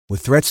With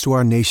threats to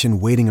our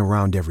nation waiting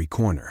around every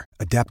corner,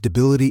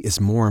 adaptability is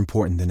more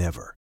important than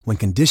ever. When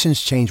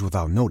conditions change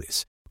without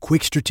notice,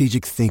 quick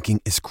strategic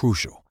thinking is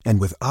crucial.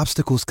 And with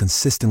obstacles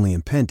consistently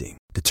impending,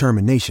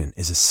 determination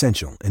is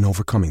essential in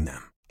overcoming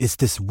them. It's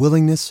this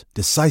willingness,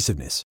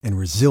 decisiveness, and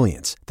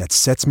resilience that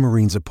sets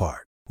Marines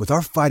apart. With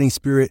our fighting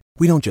spirit,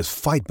 we don't just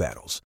fight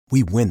battles,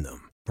 we win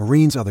them.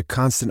 Marines are the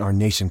constant our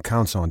nation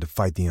counts on to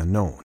fight the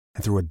unknown.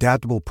 And through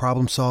adaptable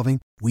problem solving,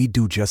 we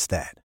do just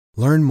that.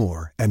 Learn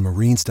more at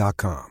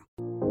marines.com.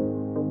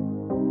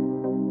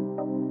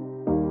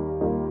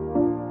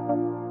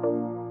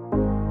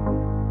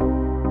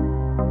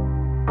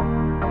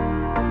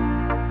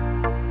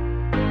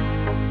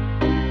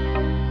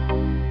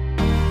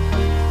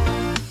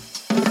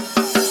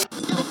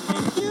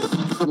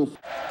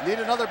 Need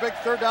another big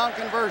third down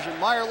conversion.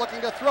 Meyer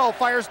looking to throw,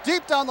 fires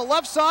deep down the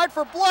left side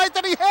for Blythe,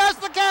 and he has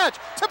the catch.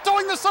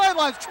 Tiptoeing the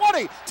sidelines,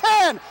 20,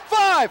 10,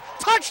 5,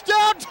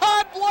 touchdown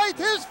Todd Blythe,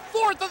 his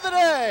fourth of the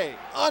day.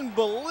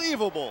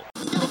 Unbelievable.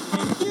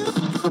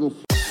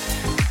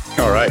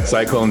 All right,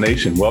 Cyclone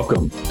Nation,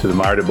 welcome to the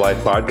Meyer to Blythe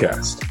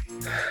podcast.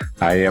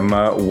 I am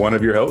one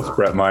of your hosts,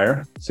 Brett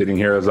Meyer, sitting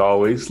here as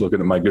always, looking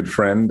at my good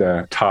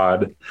friend,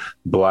 Todd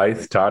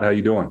Blythe. Todd, how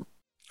you doing?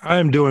 I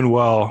am doing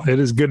well. It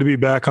is good to be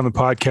back on the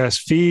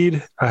podcast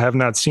feed. I have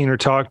not seen or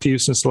talked to you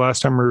since the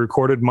last time we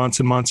recorded months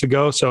and months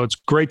ago. So it's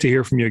great to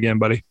hear from you again,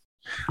 buddy.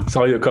 I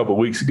saw you a couple of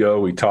weeks ago.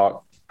 We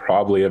talk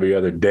probably every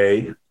other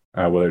day,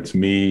 whether it's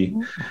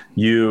me,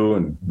 you,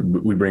 and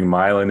we bring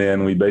Mylan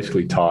in. We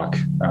basically talk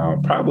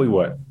probably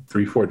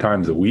 3-4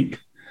 times a week.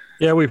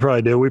 Yeah, we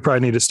probably do. We probably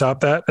need to stop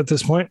that at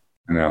this point.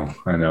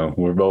 I know.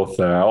 We're both,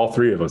 all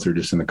three of us are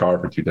just in the car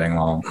for too dang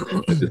long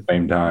at the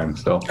same time.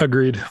 So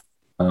agreed.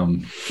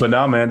 But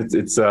now, man,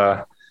 it's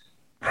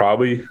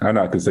probably, I'm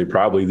not going to say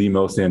probably the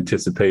most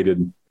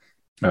anticipated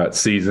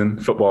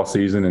football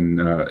season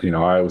in,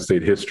 Iowa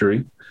State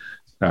history.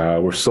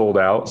 We're sold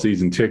out,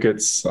 season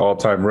tickets,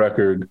 all-time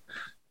record.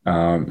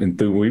 And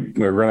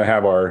we're going to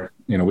have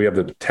we have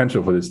the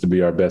potential for this to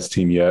be our best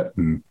team yet.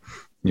 And,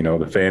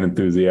 the fan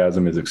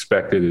enthusiasm is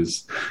expected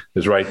is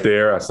right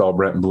there. I saw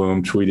Brent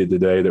Bloom tweeted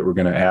today that we're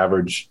going to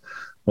average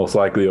most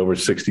likely over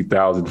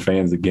 60,000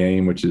 fans a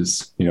game, which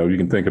is, you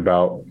can think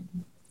about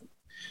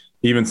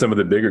even some of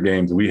the bigger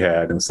games we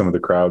had and some of the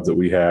crowds that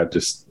we had,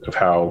 just of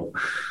how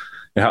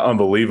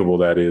unbelievable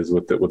that is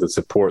with the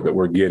support that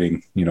we're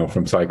getting,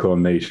 from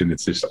Cyclone Nation.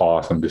 It's just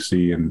awesome to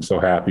see, and so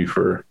happy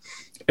for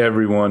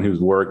everyone who's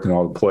worked and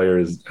all the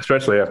players,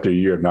 especially after a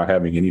year of not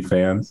having any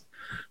fans,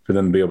 for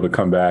them to be able to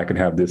come back and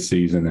have this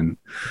season, and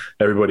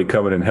everybody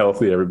coming in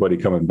healthy, everybody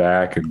coming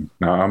back. And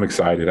I'm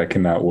excited. I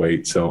cannot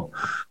wait. So,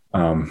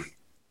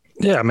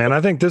 yeah, man,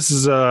 I think this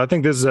is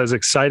as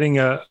exciting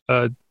a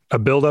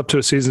build up to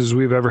a season as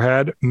we've ever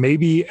had,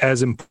 maybe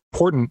as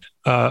important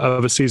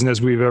of a season as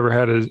we've ever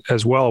had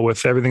as well,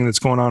 with everything that's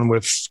going on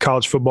with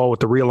college football, with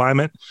the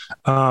realignment.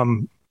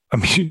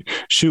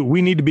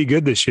 We need to be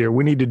good this year.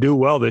 We need to do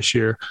well this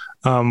year.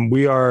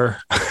 We are,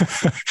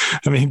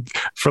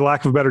 for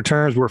lack of better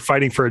terms, we're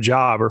fighting for a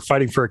job or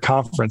fighting for a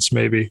conference.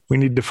 Maybe we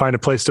need to find a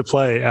place to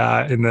play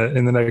in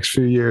the next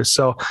few years.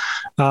 So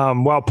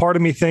while part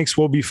of me thinks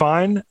we'll be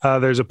fine,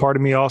 there's a part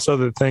of me also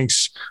that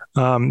thinks,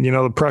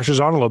 the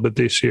pressure's on a little bit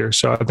this year.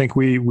 So I think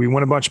we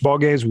win a bunch of ball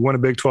games. We win a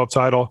Big 12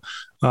 title.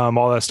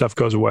 All that stuff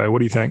goes away. What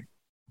do you think?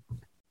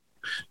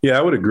 Yeah,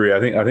 I would agree.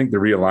 I think the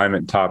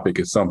realignment topic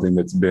is something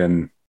that's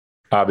been,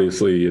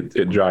 obviously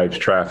it drives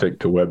traffic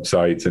to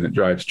websites, and it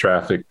drives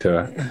traffic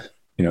to,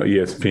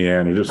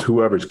 ESPN or just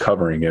whoever's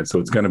covering it. So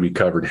it's going to be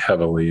covered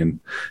heavily, and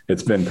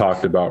it's been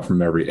talked about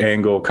from every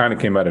angle. Kind of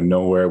came out of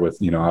nowhere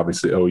with,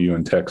 obviously OU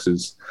and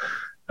Texas,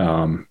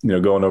 going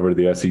over to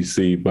the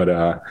SEC.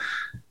 But,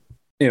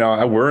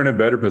 we're in a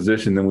better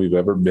position than we've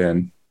ever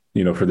been,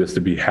 for this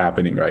to be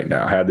happening right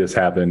now. Had this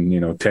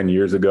happen, 10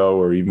 years ago,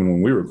 or even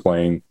when we were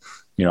playing,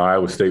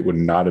 Iowa State would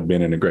not have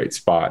been in a great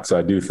spot. So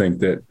I do think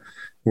that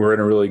we're in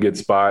a really good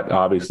spot.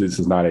 Obviously, this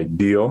is not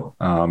ideal.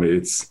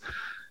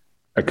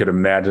 I could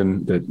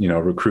imagine that,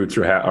 recruits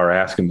are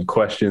asking the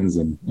questions,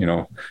 and,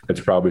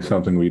 it's probably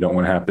something we don't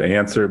want to have to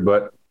answer.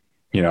 But,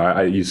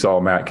 you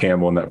saw Matt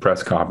Campbell in that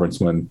press conference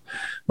when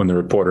the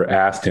reporter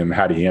asked him,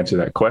 how do you answer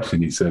that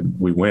question? He said,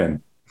 we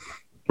win.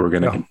 We're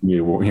going to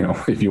continue,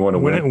 if you want to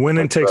win. Win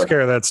and takes care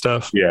of that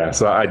stuff. Yeah.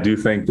 So I do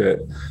think that,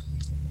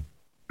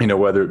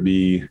 whether it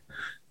be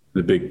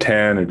the Big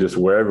Ten or just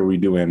wherever we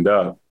do end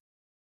up,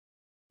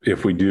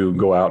 if we do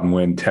go out and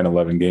win 10,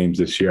 11 games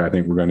this year, I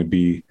think we're going to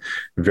be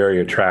very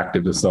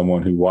attractive to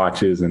someone who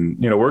watches. And,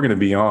 we're going to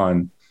be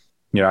on,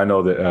 I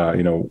know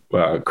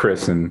that,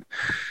 Chris and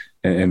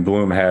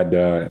Bloom had,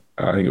 I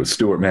think it was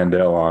Stuart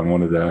Mandel on,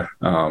 one of the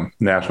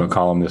national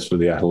columnists for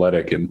The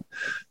Athletic. And,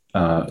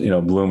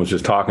 Bloom was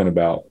just talking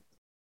about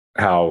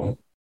how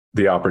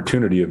the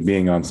opportunity of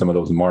being on some of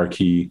those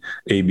marquee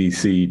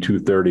ABC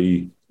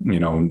 230,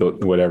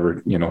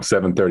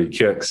 730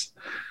 kicks,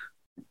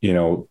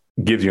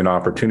 gives you an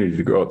opportunity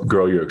to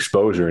grow your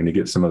exposure and to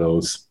get some of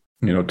those,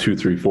 2,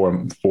 3,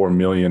 4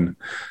 million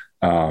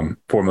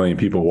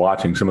people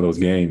watching some of those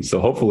games. So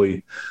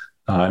hopefully,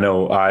 I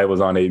know Iowa's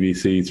on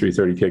ABC,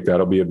 3:30 kick.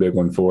 That'll be a big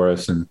one for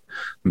us. And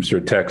I'm sure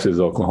Texas,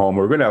 Oklahoma,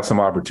 we're going to have some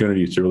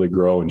opportunities to really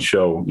grow and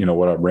show,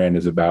 what our brand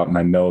is about. And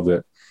I know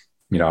that,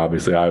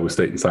 obviously Iowa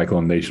State and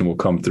Cyclone Nation will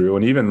come through.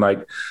 And even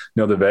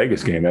the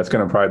Vegas game, that's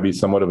going to probably be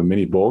somewhat of a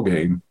mini bowl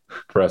game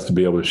for us to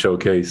be able to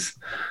showcase.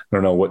 I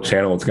don't know what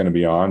channel it's going to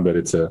be on, but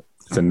it's a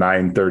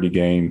 9:30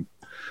 game,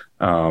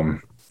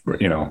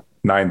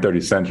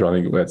 9:30 Central.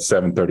 I think that's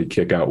 7:30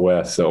 kick out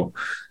West. So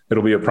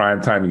it'll be a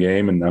primetime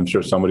game, and I'm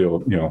sure somebody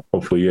will,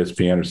 hopefully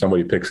ESPN or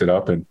somebody picks it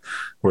up, and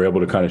we're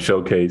able to kind of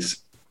showcase.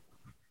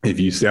 If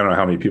you see, I don't know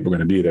how many people are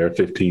going to be there,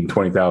 15,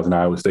 20,000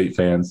 Iowa State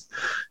fans,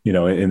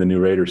 in the new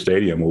Raider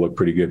Stadium will look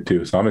pretty good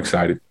too. So I'm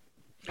excited.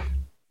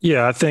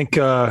 Yeah, I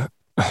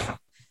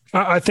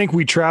think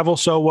we travel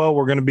so well.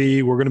 We're going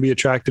to be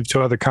attractive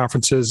to other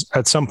conferences.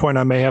 At some point,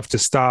 I may have to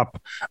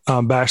stop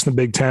bashing the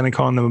Big Ten and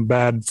calling them a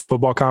bad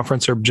football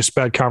conference or just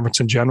bad conference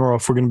in general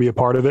if we're going to be a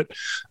part of it.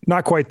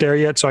 Not quite there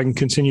yet, so I can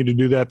continue to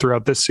do that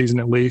throughout this season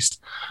at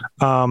least.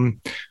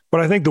 But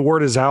I think the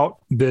word is out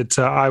that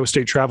Iowa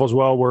State travels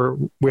well.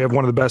 We have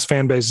one of the best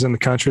fan bases in the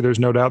country. There's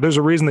no doubt. There's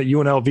a reason that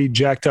UNLV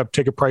jacked up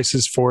ticket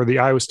prices for the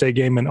Iowa State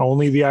game and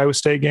only the Iowa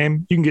State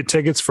game. You can get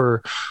tickets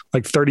for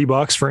like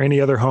 $30 for any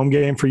other home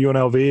game for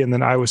UNLV, and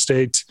then Iowa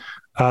State,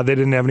 they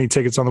didn't have any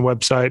tickets on the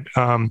website,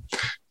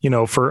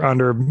 for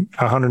under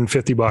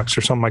 $150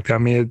 or something like that. I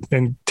mean,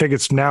 and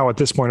tickets now at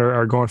this point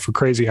are going for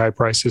crazy high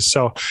prices.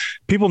 So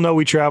people know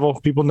we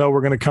travel. People know we're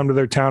going to come to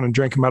their town and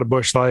drink them out of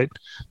Busch Light.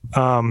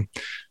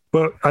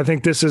 But I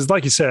think this is,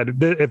 like you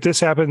said, if this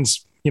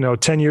happens,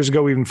 10 years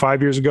ago, even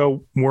 5 years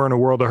ago, we're in a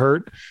world of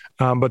hurt.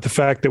 But the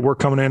fact that we're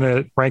coming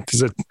in ranked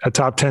as a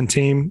top 10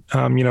 team,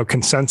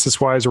 consensus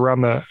wise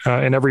around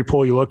in every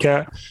poll you look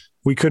at,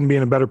 we couldn't be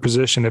in a better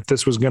position. If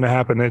this was going to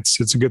happen,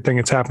 it's a good thing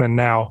it's happening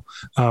now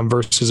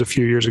versus a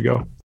few years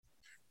ago.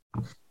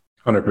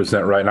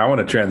 100% right. And I want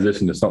to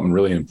transition to something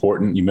really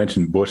important. You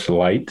mentioned Busch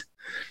Light.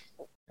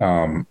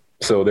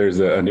 So there's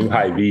a new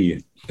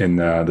Hy-Vee in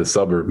the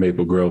suburb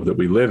Maple Grove that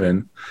we live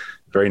in.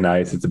 Very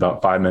nice. It's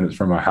about 5 minutes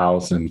from our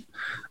house. And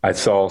I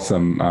saw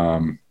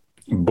some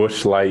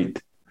Busch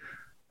Light.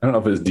 I don't know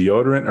if it's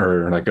deodorant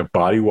or like a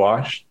body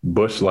wash,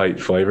 Busch Light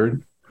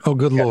flavored. Oh,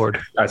 good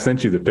Lord. I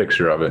sent you the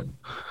picture of it.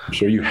 I'm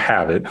sure you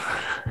have it.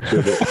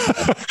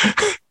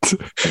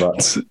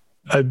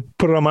 I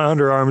put it on my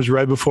underarms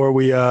right before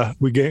we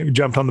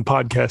jumped on the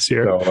podcast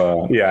here.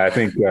 So, I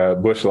think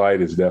Busch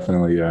Light is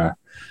definitely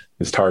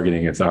is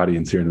targeting its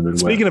audience here in the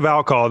Midwest. Speaking of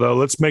alcohol, though,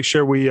 let's make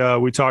sure we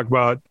talk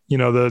about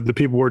the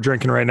people we're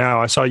drinking right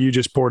now. I saw you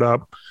just poured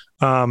up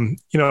a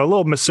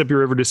little Mississippi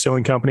River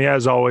Distilling Company.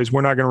 As always,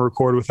 we're not going to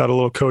record without a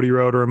little Cody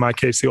Road, or in my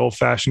case, the old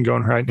fashioned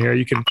going right in here.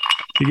 You can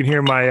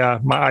hear my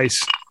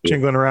ice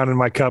jingling around in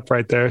my cup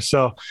right there.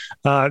 So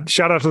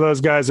shout out to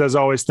those guys. As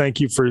always, thank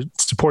you for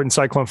supporting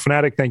Cyclone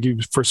Fanatic. Thank you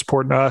for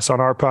supporting us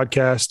on our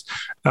podcast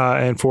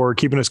and for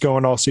keeping us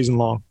going all season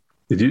long.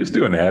 Did you just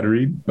do an ad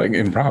read, like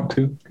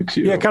impromptu?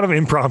 Yeah, kind of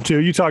impromptu.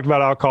 You talked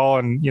about alcohol,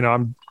 and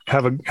I'm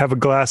have a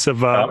glass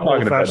of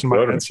old fashioned.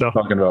 I'm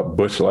talking about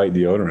Busch Light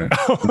deodorant.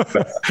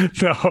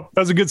 No, that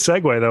was a good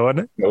segue, though, wasn't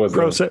it? It was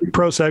pro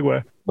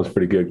segue. That was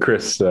pretty good.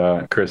 Chris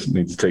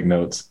needs to take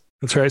notes.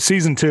 That's right.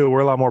 Season 2,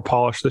 we're a lot more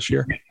polished this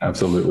year.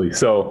 Absolutely.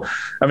 So,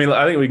 I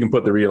think we can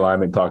put the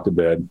realignment talk to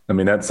bed.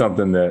 That's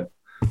something that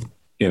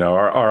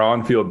our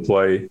on-field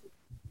play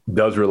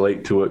does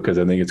relate to it, because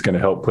I think it's going to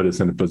help put us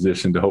in a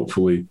position to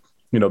hopefully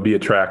be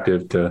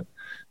attractive to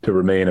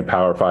remain a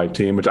Power 5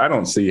 team, which I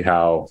don't see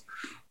how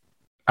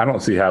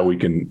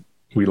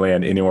we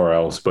land anywhere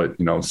else but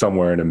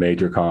somewhere in a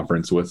major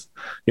conference with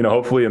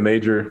hopefully a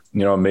major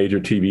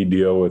TV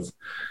deal with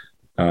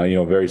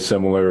very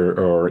similar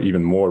or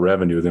even more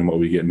revenue than what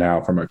we get now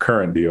from our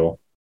current deal.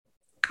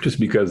 Just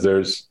because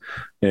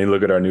you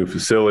look at our new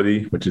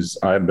facility, which is,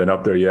 I haven't been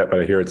up there yet, but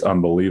I hear it's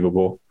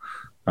unbelievable.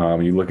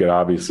 You look at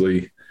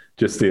obviously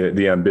just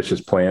the ambitious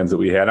plans that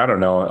we had. I don't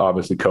know.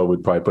 Obviously,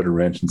 COVID probably put a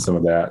wrench in some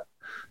of that.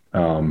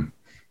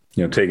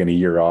 Taking a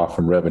year off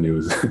from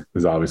revenue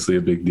is obviously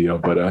a big deal.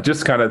 But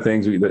just kind of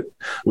things that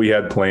we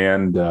had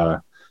planned.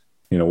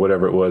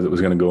 Whatever it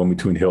was going to go in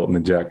between Hilton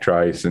and Jack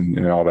Trice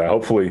and all that.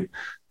 Hopefully,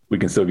 we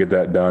can still get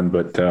that done.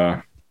 But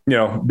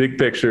big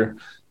picture,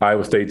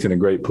 Iowa State's in a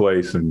great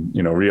place, and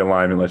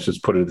realignment. Let's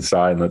just put it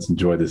aside and let's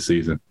enjoy this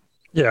season.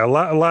 Yeah.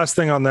 Last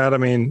thing on that.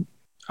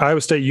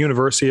 Iowa State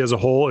University as a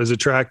whole is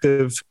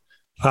attractive.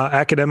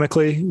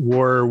 Academically,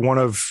 we're one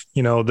of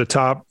the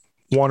top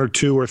 1 or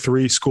 2 or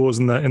 3 schools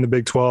in the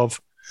Big 12.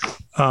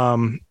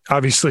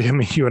 Obviously,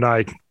 you and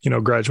I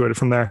graduated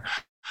from there.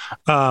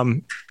 Our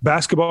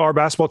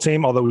basketball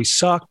team, although we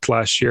sucked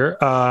last year,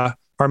 our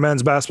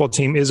men's basketball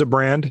team is a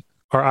brand.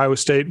 Our Iowa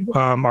State,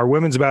 our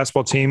women's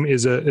basketball team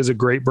is a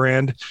great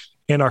brand,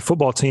 and our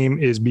football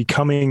team is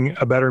becoming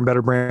a better and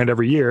better brand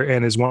every year,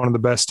 and is one of the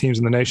best teams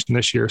in the nation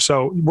this year.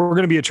 So we're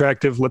going to be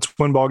attractive. Let's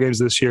win ball games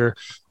this year.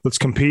 Let's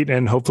compete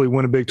and hopefully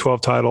win a Big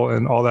 12 title,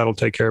 and all that will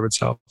take care of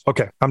itself.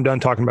 Okay, I'm done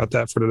talking about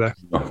that for today.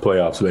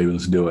 Playoffs, baby.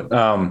 Let's do it.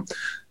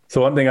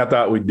 So one thing I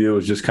thought we'd do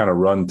is just kind of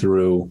run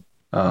through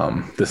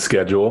the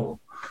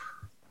schedule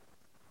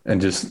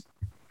and just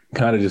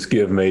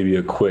give maybe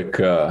a quick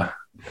thought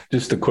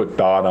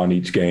on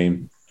each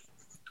game.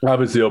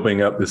 Obviously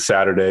opening up this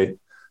Saturday,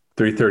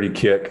 3:30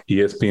 kick,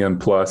 ESPN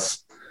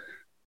Plus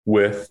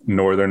with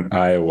Northern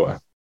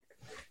Iowa.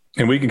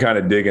 And we can kind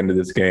of dig into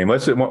this game.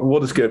 We'll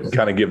just give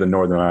the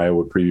Northern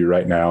Iowa preview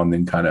right now and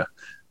then kind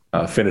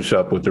of finish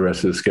up with the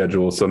rest of the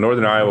schedule. So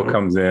Northern Iowa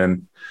comes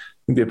in.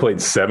 I think they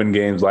played 7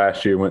 games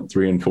last year, went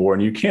 3-4,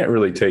 and you can't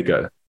really take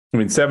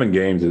 7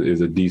 games is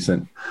a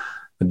decent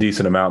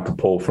amount to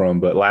pull from.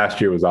 But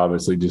last year was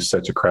obviously just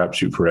such a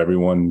crapshoot for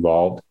everyone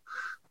involved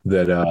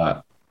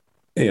that,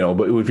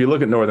 but if you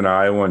look at Northern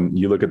Iowa and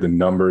you look at the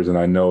numbers, and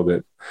I know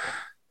that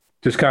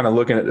just kind of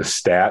looking at the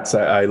stats,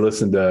 I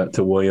listened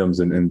to Williams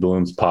and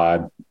Bloom's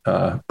pod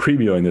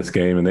previewing this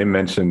game, and they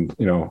mentioned,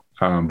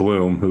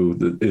 Bloom,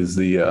 who is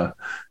the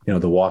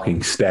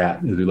walking stat,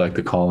 as we like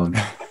to call him.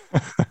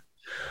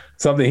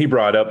 Something he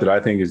brought up that I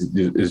think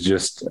is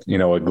just,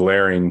 a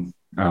glaring,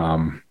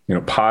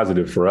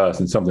 positive for us,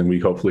 and something we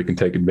hopefully can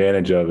take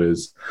advantage of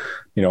is,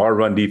 our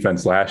run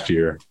defense last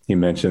year. He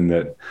mentioned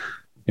that,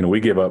 we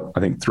give up,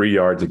 I think, 3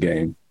 yards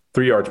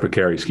per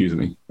carry,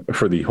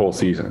 for the whole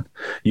season.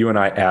 You and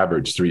I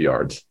average 3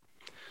 yards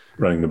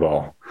running the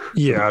ball.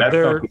 Yeah. So that's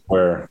something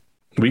where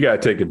we got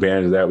to take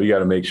advantage of that. We got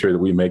to make sure that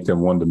we make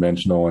them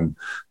one-dimensional, and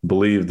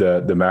believe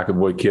that the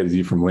McAvoy kid, is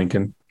he from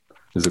Lincoln?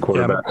 Is the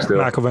quarterback still?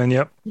 McIlvain,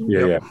 yep.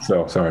 Yeah.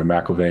 So sorry,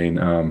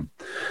 McIlvain.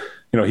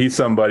 He's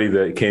somebody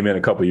that came in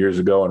a couple of years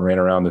ago and ran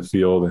around the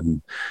field,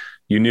 and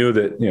you knew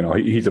that,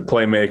 he's a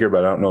playmaker,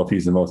 but I don't know if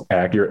he's the most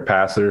accurate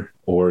passer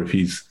or if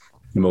he's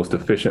the most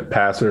efficient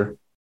passer.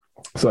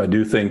 So I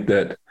do think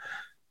that,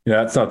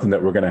 that's something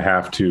that we're going to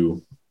have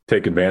to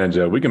take advantage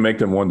of. We can make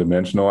them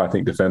one-dimensional. I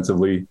think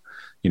defensively,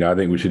 I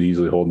think we should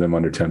easily hold them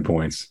under 10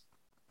 points.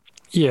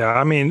 Yeah.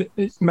 I mean,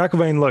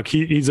 McIlvain, look,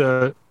 he's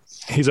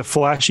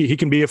he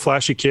can be a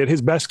flashy kid.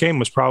 His best game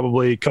was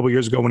probably a couple of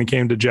years ago when he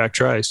came to Jack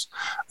Trice.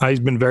 He's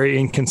been very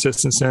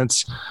inconsistent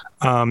since.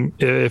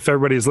 If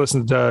everybody's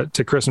listened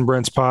to Chris and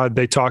Brent's pod,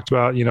 they talked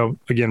about,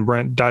 again,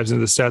 Brent dives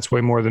into the stats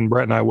way more than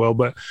Brent and I will,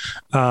 but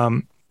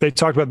they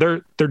talked about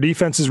their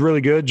defense is really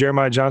good.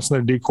 Jeremiah Johnson,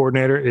 their D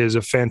coordinator, is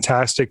a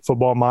fantastic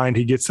football mind.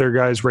 He gets their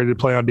guys ready to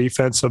play on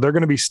defense. So they're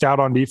going to be stout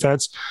on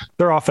defense.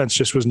 Their offense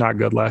just was not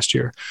good last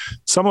year.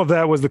 Some of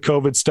that was the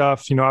COVID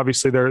stuff.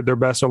 Obviously their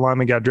best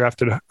lineman got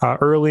drafted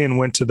early and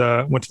went to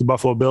the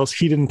Buffalo Bills.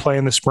 He didn't play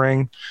in the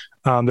spring.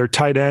 Their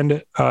tight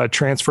end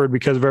transferred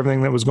because of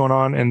everything that was going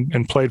on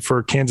and played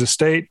for Kansas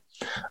State.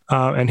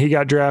 And he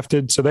got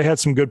drafted. So they had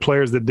some good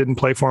players that didn't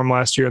play for him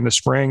last year in the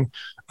spring.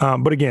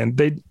 But again,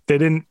 they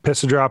didn't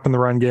piss a drop in the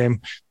run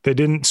game. They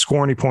didn't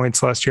score any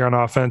points last year on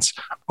offense.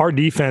 Our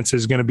defense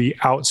is going to be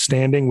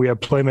outstanding. We have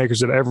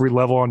playmakers at every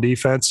level on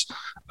defense.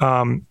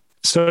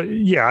 So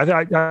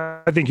yeah,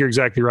 I think you're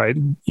exactly right.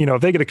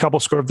 If they get a couple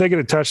scores, if they get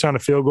a touchdown, a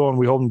field goal, and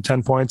we hold them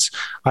 10 points,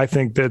 I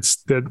think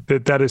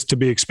that is to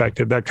be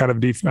expected. That kind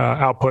of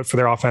output for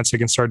their offense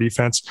against our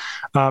defense.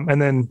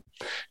 And then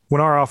when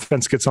our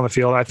offense gets on the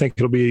field, I think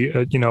it'll be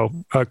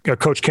a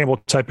Coach Campbell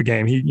type of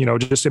game. He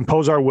just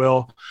impose our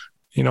will.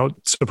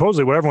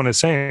 Supposedly what everyone is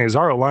saying is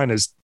our line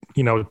is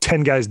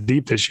 10 guys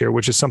deep this year,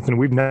 which is something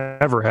we've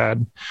never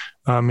had.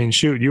 I mean,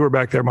 shoot, you were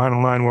back there behind the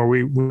line where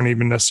we weren't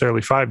even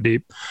necessarily 5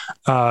 deep.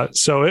 I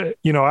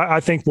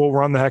think we'll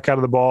run the heck out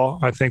of the ball.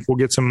 I think we'll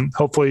get some,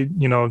 hopefully,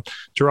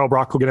 Jarrell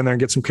Brock will get in there and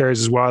get some carries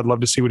as well. I'd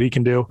love to see what he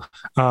can do,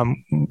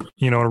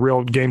 in a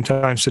real game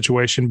time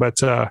situation. But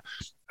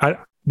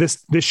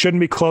this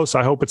shouldn't be close.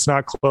 I hope it's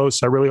not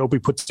close. I really hope he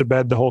puts to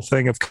bed the whole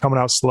thing of coming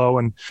out slow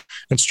and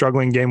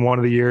struggling game 1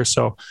 of the year.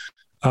 So,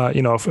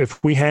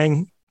 if we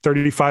hang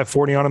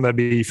 35-40 on them, that'd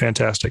be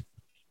fantastic.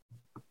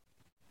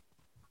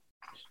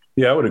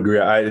 Yeah, I would agree.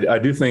 I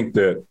do think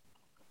that,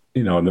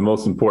 the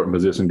most important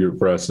position group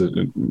for us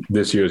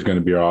this year is going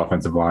to be our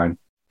offensive line.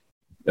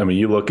 I mean,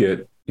 you look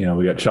at,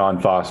 we got Sean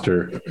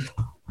Foster,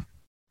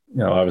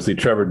 obviously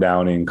Trevor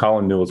Downing,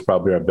 Colin Newell is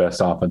probably our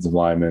best offensive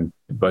lineman,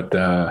 but,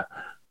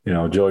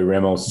 Joey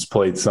Ramos has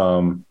played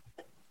some.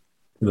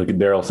 You look at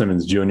Darrell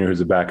Simmons Jr.,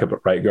 who's a backup at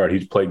right guard.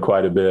 He's played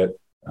quite a bit.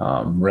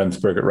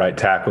 Remsburg at right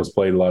tackle has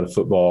played a lot of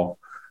football.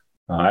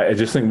 I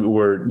just think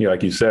we're,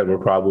 like you said, we're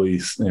probably,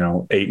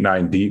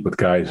 8-9 deep with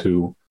guys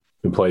who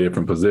play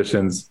different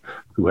positions,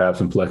 who have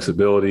some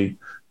flexibility,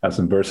 have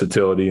some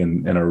versatility,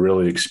 and are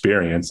really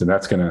experienced. And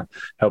that's going to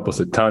help us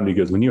a ton,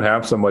 because when you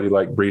have somebody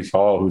like Breece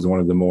Hall, who's one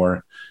of the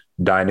more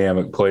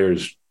dynamic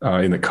players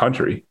in the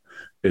country,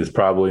 is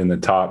probably in the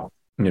top,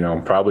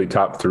 probably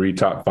top 3,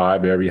 top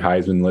 5 every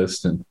Heisman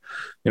list, and,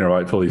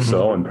 rightfully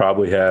so, and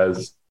probably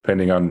has,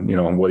 depending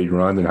on, what he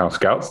runs and how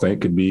scouts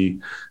think, could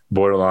be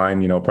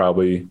borderline,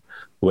 probably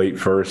late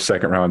first,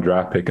 second round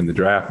draft pick in the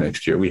draft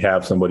next year. We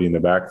have somebody in the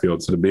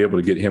backfield. So to be able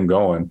to get him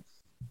going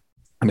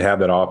and have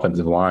that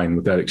offensive line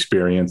with that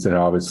experience, and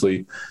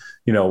obviously,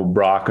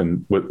 Brock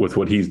and with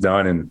what he's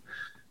done. And,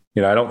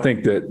 I don't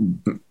think that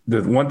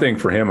the one thing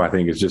for him, I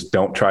think, is just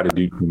don't try to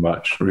do too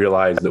much.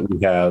 Realize that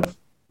we have,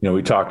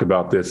 we talked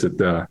about this at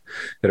our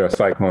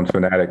Cyclones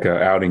Fanatic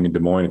outing in Des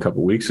Moines a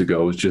couple of weeks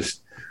ago. It's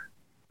just,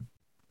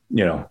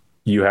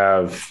 you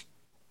have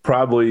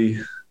probably,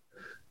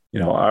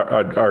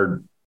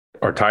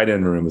 our tight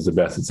end room is the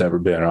best it's ever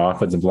been. Our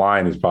offensive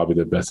line is probably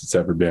the best it's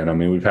ever been. I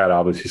mean, we've had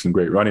obviously some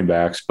great running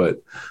backs,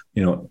 but,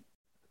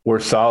 we're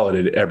solid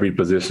at every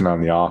position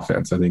on the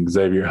offense. I think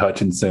Xavier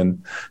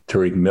Hutchinson,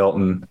 Tariq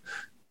Milton,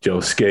 Joe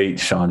Skate,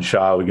 Sean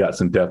Shaw, we got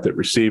some depth at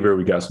receiver.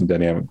 We got some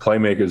dynamic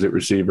playmakers at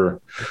receiver.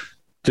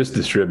 Just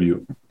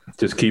distribute.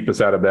 Just keep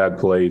us out of bad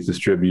plays,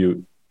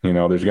 distribute.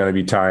 There's going to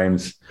be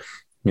times,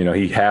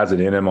 he has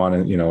it in him on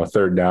a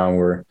third down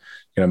where,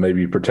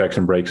 maybe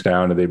protection breaks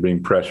down and they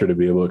bring pressure to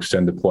be able to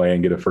extend the play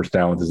and get a first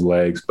down with his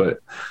legs. But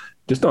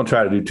just don't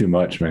try to do too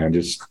much, man.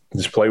 Just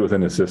play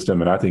within the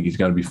system, and I think he's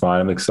going to be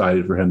fine. I'm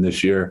excited for him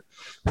this year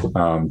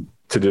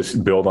to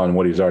just build on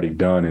what he's already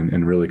done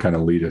and really kind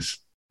of lead us.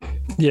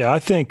 Yeah, I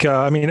think,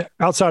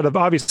 outside of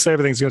obviously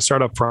everything's going to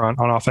start up front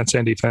on offense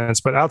and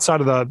defense, but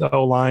outside of the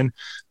O-line,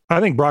 I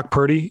think Brock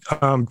Purdy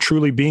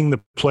truly being the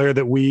player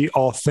that we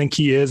all think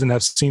he is and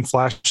have seen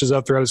flashes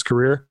of throughout his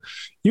career.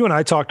 You and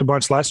I talked a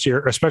bunch last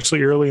year,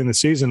 especially early in the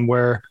season,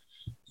 where,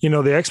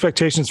 the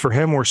expectations for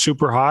him were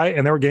super high,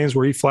 and there were games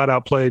where he flat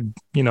out played,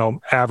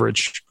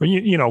 average,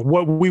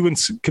 what we would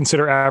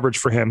consider average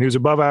for him. He was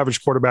above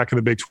average quarterback in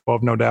the Big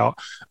 12, no doubt.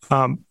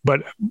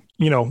 But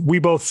we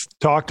both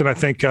talked, and I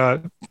think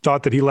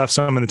thought that he left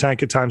some in the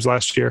tank at times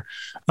last year.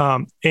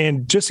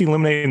 And just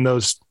eliminating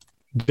those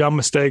dumb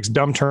mistakes,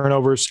 dumb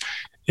turnovers.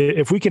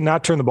 If we can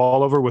not turn the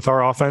ball over with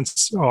our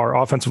offense, our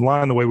offensive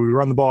line, the way we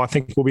run the ball, I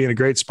think we'll be in a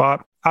great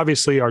spot.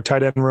 Obviously, our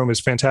tight end room is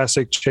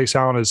fantastic. Chase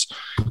Allen is,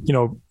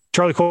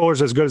 Charlie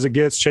Kohler's as good as it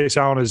gets. Chase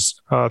Allen is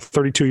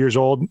 32 years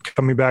old,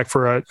 coming back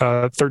for a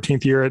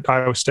 13th year at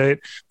Iowa State,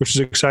 which is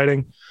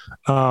exciting.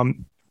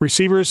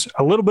 Receivers,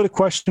 a little bit of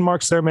question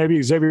marks there. Maybe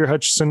Xavier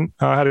Hutchinson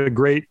had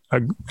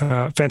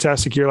a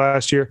fantastic year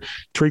last year.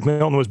 Tariq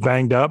Milton was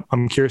banged up.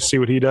 I'm curious to see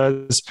what he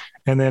does.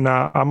 And then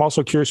I'm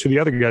also curious who the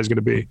other guy is going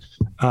to be.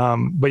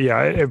 But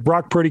yeah, if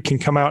Brock Purdy can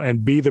come out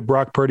and be the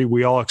Brock Purdy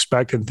we all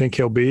expect and think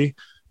he'll be,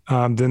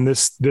 then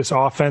this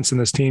offense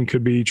and this team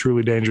could be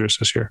truly dangerous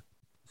this year.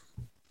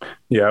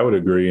 Yeah, I would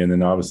agree. And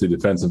then obviously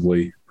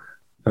defensively,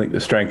 I think the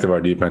strength of our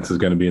defense is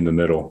going to be in the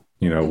middle,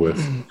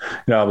 with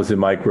obviously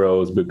Mike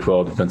Rose, Big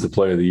 12 Defensive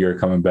Player of the Year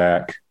coming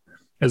back.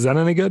 Is that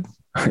any good?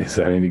 Is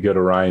that any good?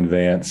 Orion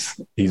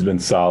Vance, he's been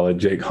solid.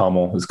 Jake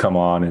Hummel has come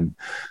on and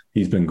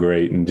he's been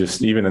great. And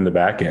just even in the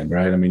back end,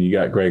 right? I mean, you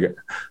got Greg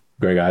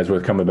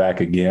Eisworth coming back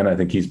again. I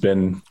think he's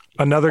been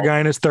another guy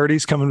in his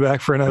 30s coming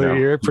back for another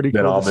year. Pretty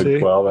cool all to Big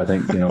see. 12. I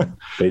think,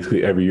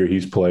 basically every year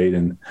he's played.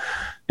 And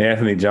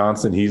Anthony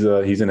Johnson, he's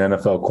an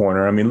NFL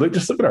corner. I mean, look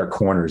at our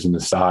corners and the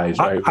size,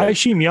 right?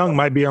 Aisheem Young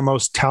might be our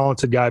most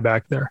talented guy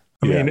back there.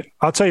 I mean,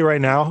 I'll tell you right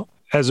now,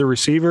 as a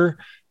receiver,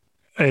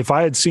 if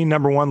I had seen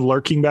number one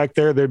lurking back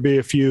there, there'd be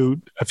a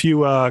few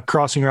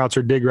crossing routes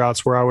or dig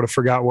routes where I would have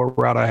forgot what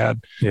route I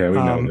had. Yeah, we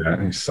know that.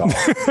 He's solid.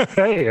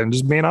 Hey, I'm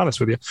just being honest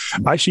with you.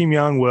 Aisheem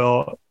Young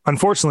will,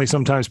 unfortunately,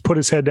 sometimes put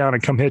his head down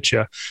and come hit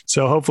you.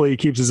 So hopefully he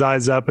keeps his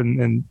eyes up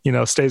and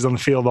stays on the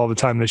field all the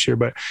time this year.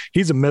 But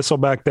he's a missile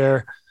back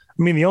there.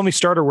 I mean, the only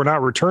starter we're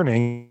not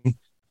returning,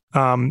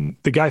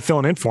 the guy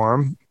filling in for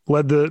him,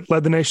 led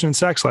the nation in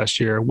sacks last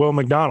year. Will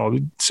McDonald,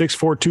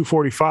 6'4",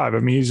 245. I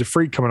mean, he's a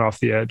freak coming off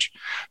the edge.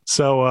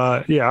 So,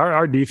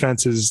 our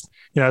defense is,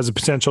 has the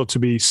potential to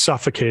be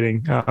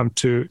suffocating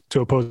to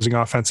opposing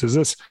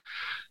offenses.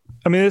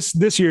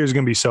 This year is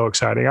going to be so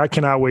exciting. I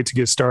cannot wait to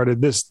get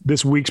started.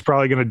 This week's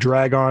probably going to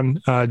drag on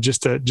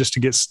just to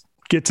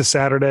get to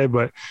Saturday,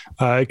 but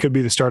it could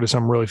be the start of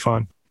something really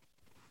fun.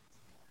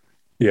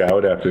 Yeah, I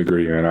would have to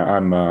agree, man.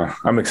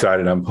 I'm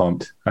excited. I'm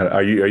pumped.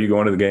 Are you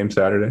going to the game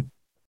Saturday?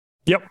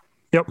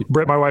 Yep.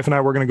 Britt, my wife, and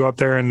I, we're going to go up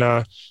there and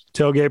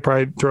tailgate,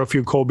 probably throw a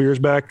few cold beers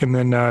back, and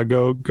then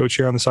go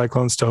cheer on the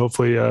Cyclones to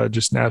hopefully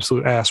just an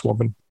absolute ass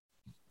whooping.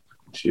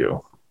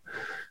 Chill.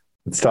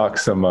 Let's talk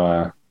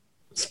some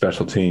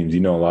special teams. You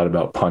know a lot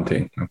about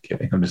punting.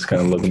 Okay, I'm just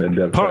kind of looking at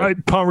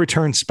depth. Punt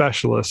return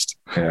specialist.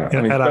 Yeah,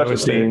 special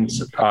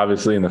teams,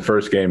 obviously, in the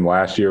first game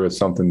last year was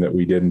something that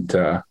we didn't.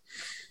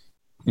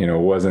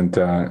 Wasn't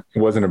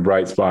a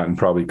bright spot and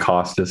probably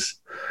cost us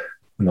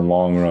in the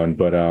long run.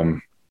 But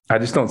I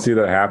just don't see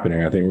that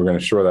happening. I think we're going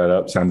to shore that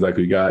up. Sounds like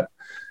we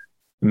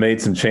made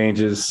some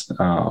changes,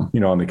 on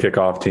the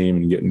kickoff team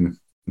and getting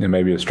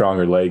maybe a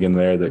stronger leg in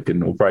there that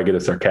will probably get a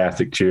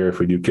sarcastic cheer if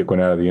we do kick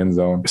one out of the end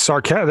zone.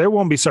 There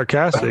won't be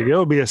sarcastic.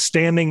 It'll be a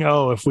standing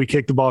O if we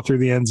kick the ball through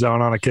the end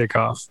zone on a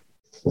kickoff.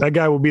 That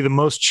guy will be the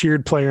most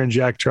cheered player in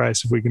Jack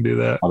Trice if we can do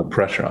that. All the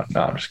pressure on.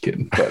 No, I'm just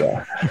kidding.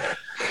 But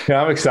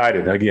I'm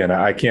excited. Again,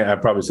 I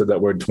probably said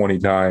that word 20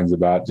 times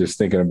about just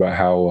thinking about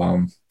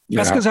how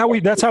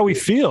that's how we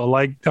feel.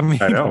 Like, I mean,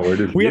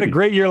 we had a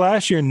great year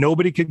last year and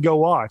nobody could go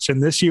watch.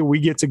 And this year we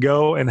get to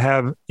go and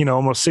have,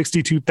 almost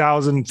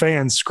 62,000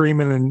 fans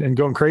screaming and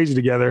going crazy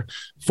together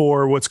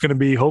for what's going to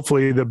be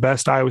hopefully the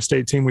best Iowa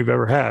State team we've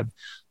ever had.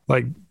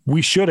 Like,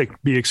 we should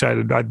be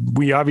excited.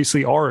 We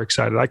obviously are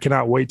excited. I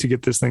cannot wait to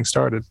get this thing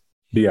started.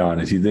 Be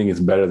honest. You think it's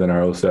better than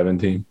our 07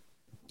 team?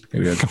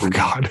 Oh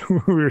God,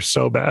 we were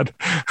so bad.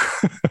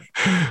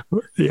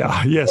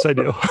 Yeah. Yes, I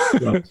do.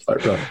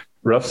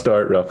 rough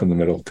start, rough in the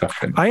middle, tough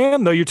finish. I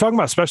am, though. You're talking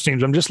about special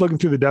teams. I'm just looking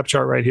through the depth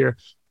chart right here.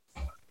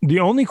 The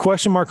only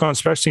question mark on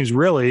special teams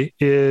really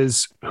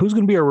is who's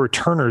going to be our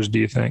returners, do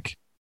you think?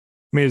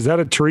 I mean, is that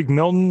a Tariq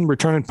Milton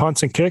returning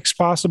punts and kicks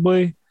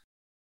possibly?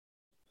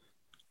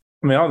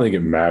 I mean, I don't think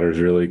it matters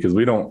really because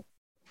I don't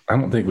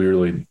think we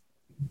really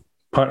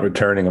punt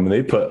returning. I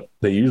mean,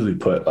 they usually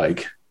put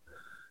like.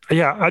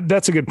 Yeah,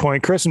 that's a good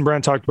point. Chris and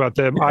Brent talked about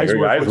that.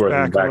 Eisworth was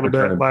back a little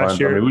bit last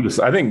year. I mean,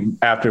 I think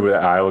after the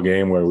Iowa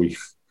game where we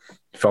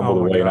fumbled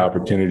away an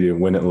opportunity to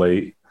win it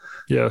late.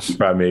 Yes.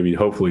 Probably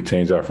hopefully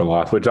change our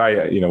philosophy, which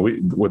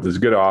with as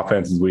good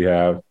offenses we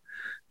have,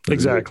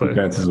 exactly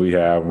defenses we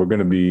have, we're going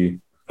to be.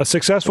 A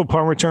successful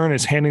punt return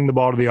is handing the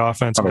ball to the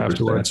offense 100%.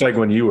 Afterwards. It's like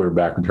when you were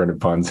back returning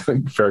punts,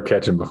 fair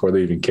catching before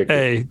they even kicked it.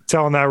 Hey,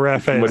 telling that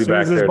ref, hey, as soon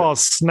as this ball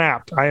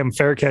snapped, I am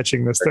fair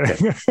catching this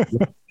thing.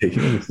 You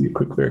can see a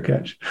quick fair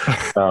catch.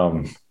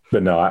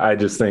 But no, I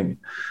just think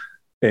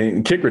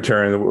in kick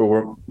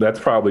return, that's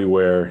probably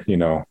where,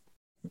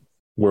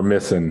 we're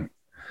missing.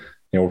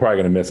 We're probably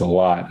going to miss a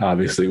lot,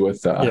 obviously,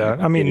 with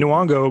I mean,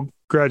 Nwangu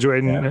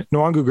graduating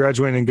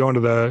and going to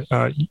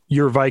the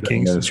your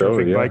Vikings,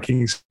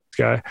 Vikings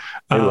guy.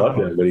 I love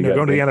that, but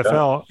going to the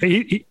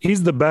NFL.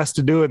 He's the best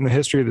to do it in the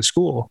history of the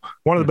school.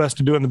 One of the best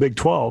to do it in the Big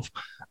 12.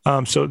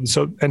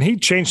 And he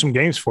changed some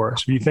games for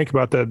us. If you think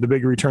about the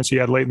big returns he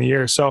had late in the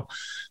year. So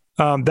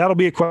that'll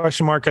be a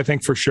question mark, I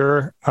think, for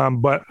sure.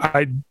 But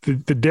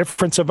the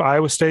difference of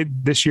Iowa State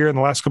this year in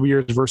the last couple of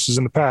years versus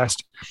in the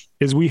past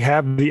is we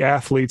have the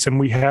athletes and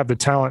we have the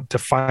talent to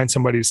find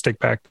somebody to stick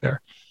back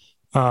there.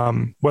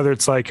 Whether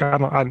it's like,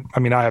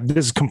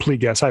 this is a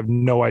complete guess. I have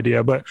no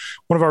idea, but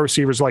one of our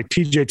receivers like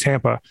TJ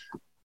Tampa,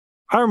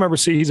 I remember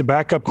he's a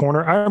backup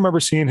corner. I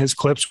remember seeing his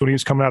clips when he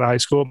was coming out of high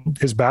school,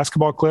 his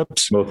basketball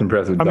clips. Most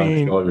impressive dunk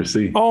you'll ever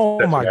see.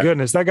 Oh my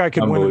goodness. That guy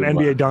could win an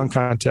NBA dunk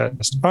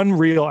contest.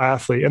 Unreal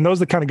athlete. And those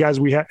are the kind of guys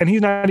we have. And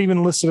he's not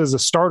even listed as a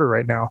starter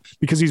right now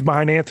because he's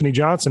behind Anthony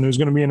Johnson, who's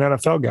going to be an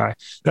NFL guy.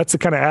 That's the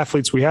kind of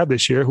athletes we had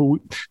this year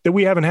that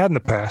we haven't had in the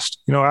past,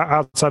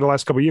 outside the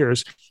last couple of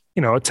years.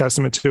 A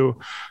testament to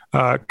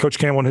Coach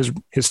Campbell and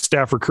his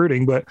staff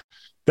recruiting, but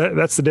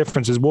that's the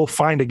difference is we'll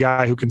find a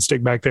guy who can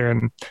stick back there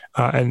and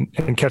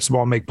catch the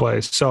ball and make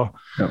plays. So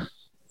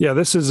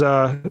this is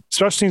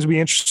special teams will be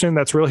interesting.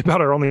 That's really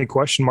about our only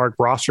question mark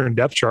roster and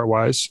depth chart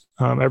wise.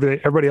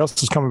 Everybody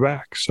else is coming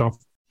back. So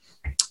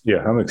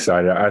yeah, I'm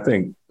excited. I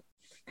think,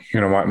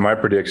 my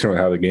prediction with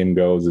how the game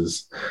goes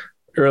is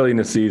early in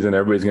the season,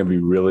 everybody's going to be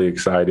really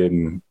excited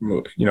and,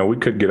 we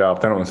could get off.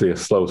 I don't want to say a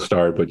slow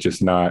start, but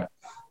just not.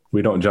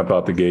 We don't jump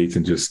out the gates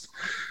and just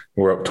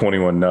we're up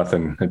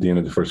 21-0 at the end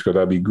of the first quarter.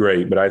 That'd be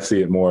great, but I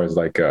see it more as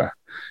like a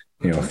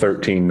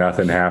 13-0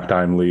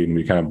 halftime lead, and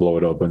we kind of blow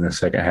it open in the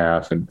second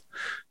half. And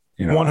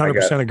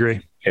 100%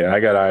 agree. Yeah, I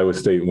got Iowa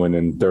State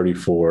winning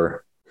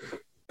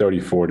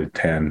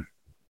 34-10.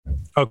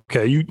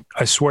 Okay,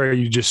 I swear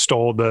you just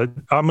stole I'm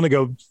going to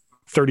go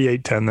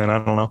 38-10 then.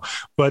 I don't know,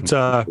 but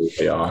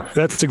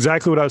that's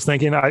exactly what I was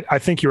thinking. I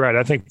think you're right.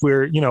 I think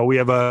we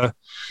have a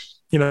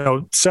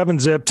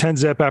 7-zip,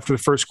 10-zip after the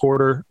first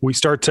quarter. We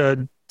start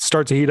to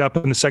heat up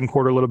in the second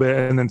quarter a little bit.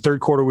 And then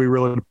third quarter, we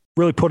really,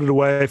 really put it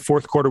away.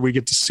 Fourth quarter, we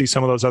get to see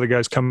some of those other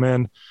guys come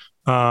in.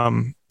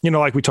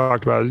 Like we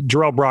talked about,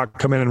 Jarrell Brock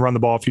come in and run the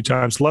ball a few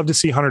times. Love to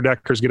see Hunter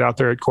Deckers get out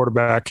there at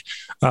quarterback,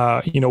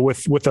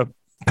 with a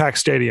packed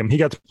stadium. He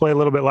got to play a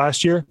little bit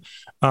last year,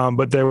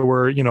 but there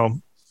were,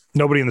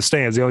 nobody in the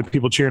stands. The only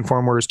people cheering for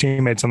him were his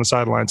teammates on the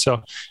sideline. So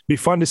it'd be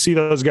fun to see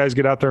those guys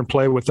get out there and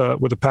play with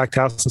a packed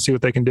house and see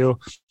what they can do.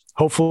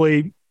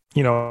 Hopefully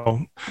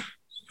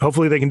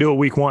they can do it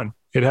week one.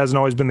 It hasn't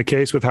always been the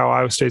case with how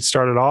Iowa State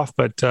started off,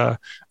 but I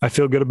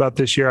feel good about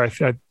this year. I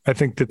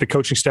think that the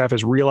coaching staff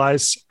has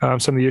realized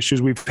some of the issues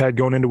we've had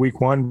going into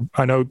week one.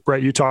 I know,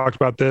 Brett, you talked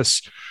about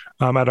this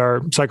at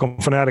our Cycle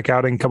Fanatic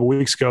outing a couple of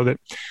weeks ago, that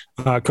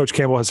Coach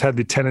Campbell has had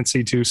the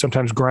tendency to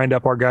sometimes grind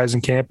up our guys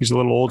in camp. He's a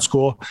little old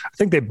school. I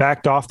think they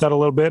backed off that a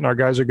little bit, and our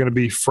guys are going to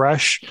be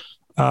fresh,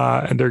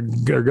 and they're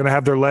going to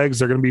have their legs.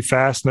 They're going to be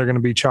fast, and they're going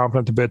to be chomping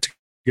at the bit to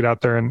get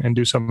out there and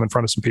do something in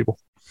front of some people.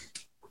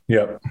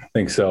 Yep, I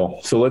think so.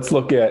 So let's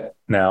look at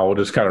now. We'll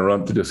just kind of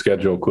run through the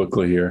schedule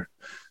quickly here.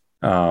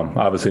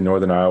 Obviously,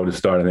 Northern Iowa to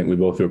start. I think we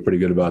both feel pretty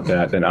good about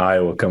that. And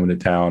Iowa coming to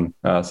town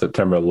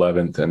September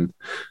 11th. And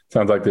it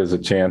sounds like there's a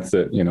chance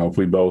that, if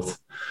we both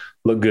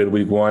look good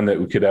week one, that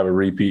we could have a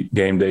repeat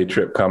game day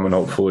trip coming.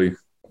 Hopefully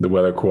the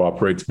weather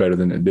cooperates better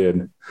than it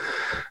did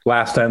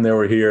last time they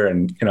were here.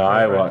 And,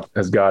 Iowa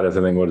has got us,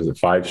 I think,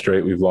 5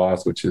 straight we've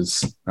lost, which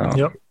is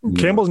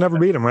Campbell's never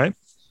beat him, right?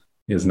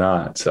 Is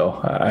not. So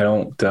I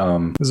don't.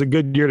 It's a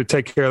good year to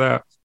take care of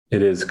that.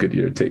 It is a good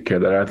year to take care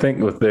of that. I think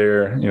with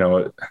their,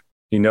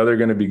 they're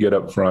going to be good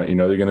up front.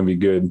 They're going to be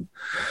good.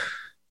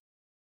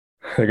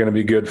 They're going to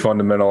be good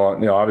fundamental.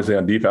 Obviously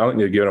on defense, I don't think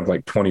they're giving up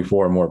like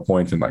 24 or more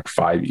points in like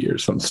 5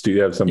 years. They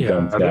have some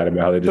dumb stat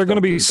about it. They're going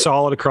to be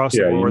solid across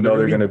the board.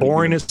 They're going to be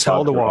boring as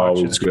hell to watch.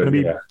 It's going to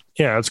be,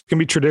 it's going to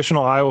be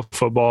traditional Iowa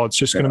football. It's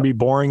just going to be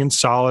boring and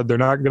solid. They're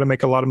not going to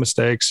make a lot of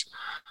mistakes.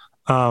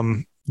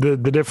 The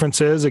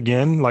difference is,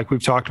 again, like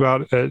we've talked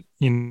about,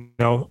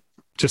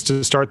 just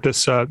to start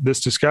this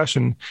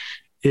discussion,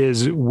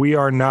 is we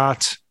are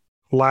not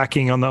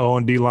lacking on the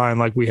O&D line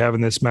like we have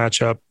in this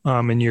matchup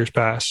in years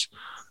past.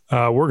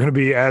 We're going to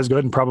be as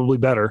good and probably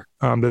better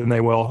than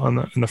they will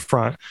in the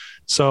front.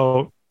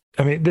 So,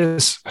 I mean,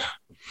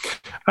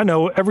 I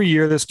know every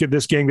year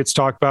this game gets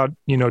talked about.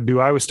 Do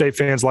Iowa State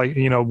fans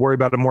worry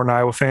about it more than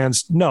Iowa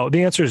fans? No,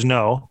 the answer is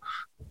no.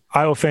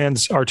 Iowa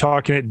fans are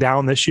talking it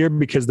down this year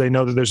because they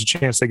know that there's a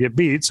chance they get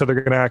beat. So they're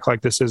going to act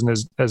like this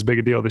isn't as big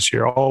a deal this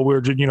year.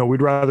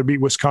 We'd rather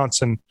beat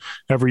Wisconsin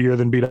every year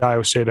than beat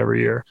Iowa State every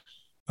year.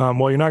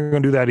 Well, you're not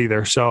going to do that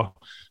either. So,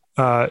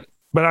 but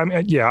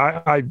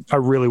I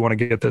really want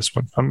to get this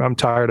one. I'm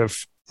tired of,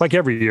 like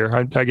every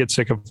year, I get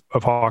sick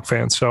of Hawk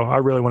fans. So I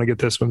really want to get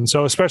this one.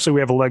 So especially we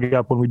have a leg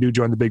up when we do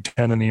join the Big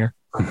Ten in the year.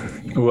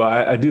 Well,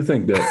 I do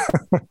think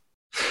that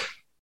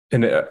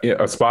in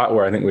a spot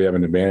where I think we have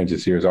an advantage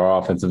this year is our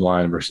offensive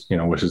line versus,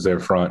 which is their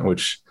front,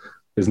 which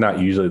is not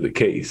usually the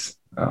case.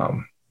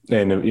 And,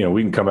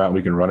 we can come out and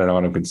we can run it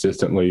on them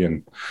consistently,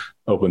 and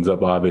opens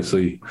up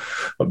obviously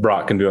what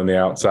Brock can do on the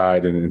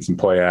outside and some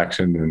play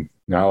action. And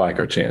I like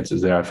our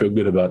chances there. I feel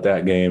good about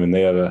that game. And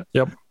they have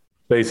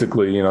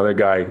basically, their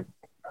guy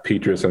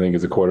Petrus, I think,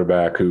 is a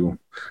quarterback who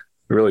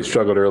really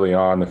struggled early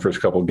on the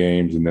first couple of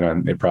games. And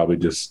then they probably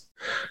just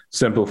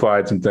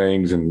simplified some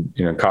things and,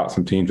 caught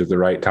some teams at the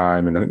right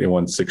time. And I think they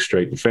won 6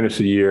 straight to finish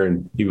the year,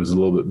 and he was a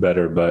little bit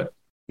better, but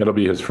it'll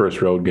be his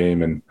first road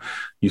game. And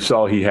you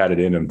saw he had it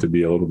in him to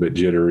be a little bit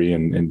jittery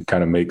and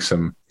kind of make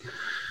some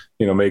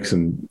big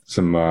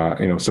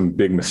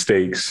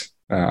mistakes,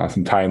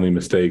 some timely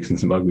mistakes and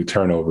some ugly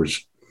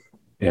turnovers.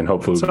 And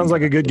hopefully sounds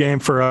like a good game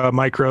for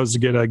Mike Rose to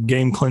get a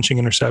game clinching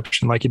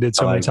interception like he did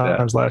so many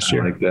times last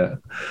year. I like that.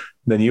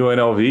 Then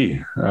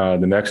UNLV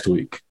the next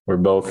week. We're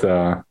both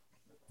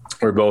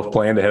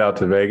planning to head out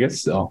to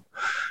Vegas, so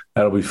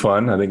that'll be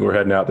fun. I think we're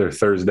heading out there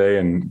Thursday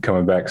and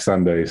coming back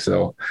Sunday.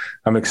 So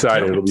I'm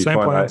excited. It'll be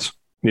fun.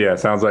 It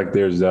sounds like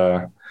there's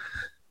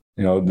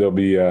there'll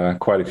be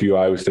quite a few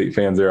Iowa State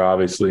fans there,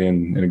 obviously,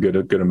 and a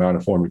good amount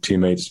of former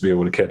teammates to be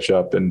able to catch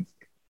up. And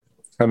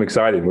I'm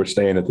excited. We're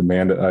staying at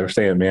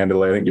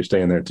Mandalay. I think you're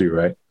staying there too,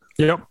 right?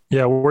 Yep.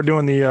 Yeah. We're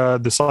doing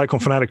the Cycle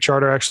Fanatic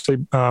charter,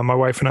 actually, my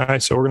wife and I.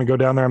 So we're going to go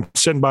down there. I'm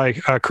sitting by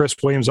Chris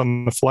Williams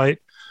on the flight.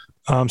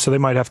 So they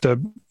might have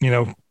to,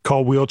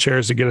 call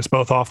wheelchairs to get us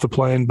both off the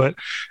plane, but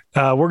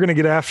we're going to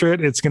get after it.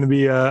 It's going to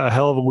be a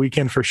hell of a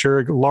weekend for sure.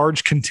 A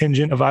large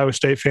contingent of Iowa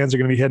State fans are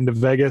going to be heading to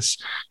Vegas,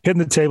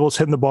 hitting the tables,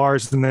 hitting the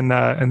bars, and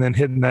then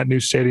hitting that new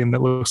stadium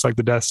that looks like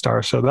the Death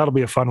Star. So that'll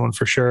be a fun one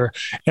for sure.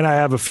 And I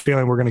have a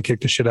feeling we're going to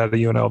kick the shit out of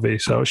the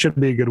UNLV. So it should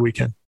be a good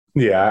weekend.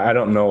 Yeah, I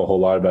don't know a whole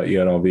lot about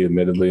UNLV,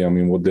 admittedly. I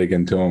mean, we'll dig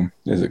into them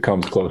as it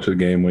comes closer to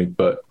game week,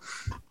 but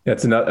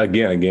it's a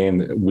game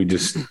that we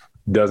just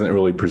doesn't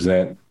really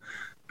present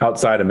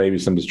outside of maybe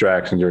some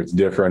distractions, or it's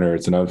different, or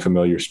it's an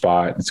unfamiliar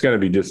spot. It's going to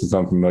be just as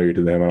unfamiliar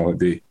to them.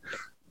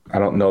 I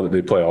don't know that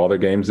they play all their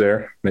games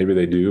there. Maybe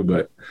they do,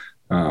 but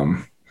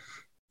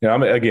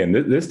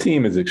this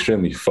team is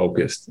extremely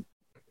focused.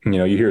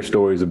 You hear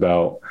stories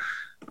about,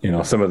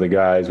 some of the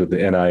guys with the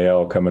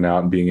NIL coming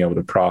out and being able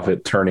to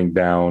profit, turning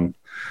down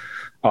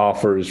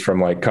offers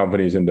from like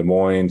companies in Des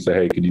Moines, say,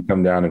 hey, could you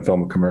come down and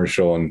film a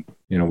commercial and,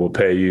 we'll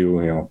pay you,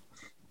 a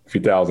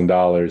few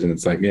 $1,000s. And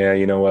it's like, yeah,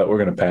 you know what, we're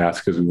going to pass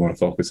because we want to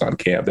focus on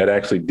camp. That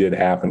actually did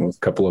happen with a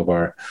couple of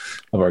our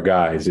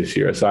guys this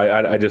year. So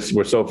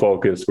we're so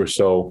focused. We're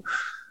so,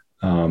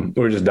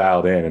 we're just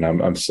dialed in, and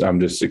I'm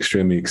just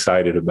extremely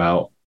excited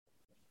about,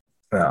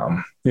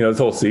 this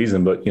whole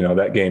season, but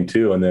that game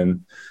too. And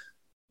then,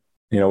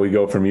 we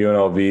go from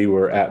UNLV,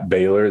 we're at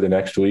Baylor the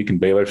next week, and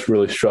Baylor's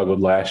really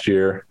struggled last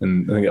year.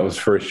 And I think that was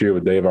first year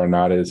with Dave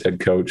Arnott as head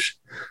coach,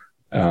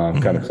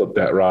 kind of flipped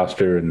that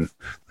roster and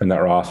that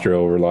roster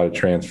over, a lot of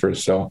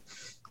transfers. So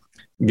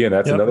again,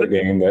 that's another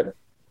game that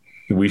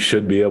we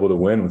should be able to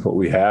win with what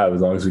we have, as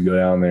long as we go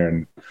down there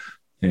and,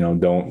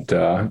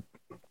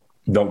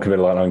 don't commit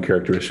a lot of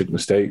uncharacteristic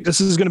mistakes.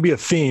 This is going to be a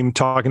theme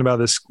talking about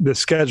this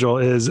schedule,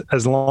 is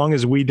as long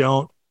as we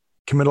don't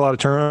commit a lot of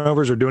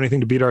turnovers or do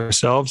anything to beat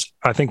ourselves,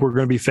 I think we're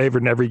going to be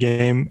favored in every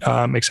game,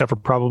 except for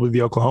probably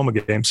the Oklahoma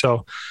game.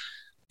 So,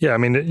 yeah, I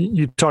mean,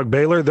 you talk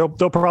Baylor, they'll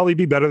probably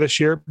be better this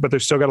year, but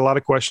they've still got a lot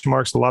of question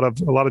marks, a lot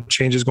of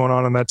changes going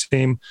on that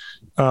team.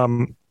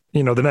 The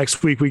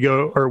next week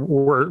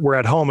we're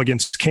at home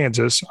against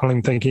Kansas. I don't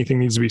even think anything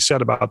needs to be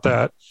said about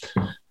that.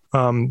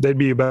 They'd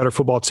be a better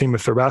football team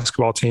if their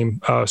basketball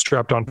team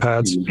strapped on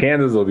pads.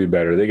 Kansas will be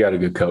better. They got a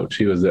good coach.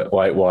 He was at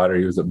Whitewater.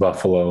 He was at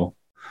Buffalo.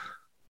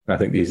 I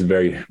think he's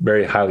very,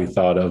 very highly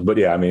thought of. But,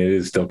 yeah, I mean, it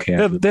is still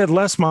Kansas. They had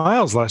Les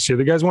Miles last year.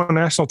 The guys won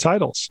national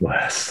titles.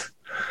 Les.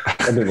 I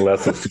think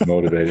Les was too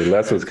motivated.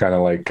 Les was kind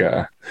of like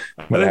I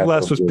think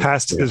Les was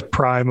past his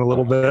prime a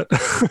little bit.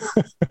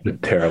 A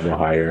terrible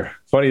hire.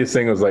 Funniest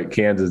thing was like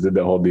Kansas did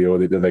that whole deal.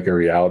 They did like a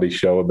reality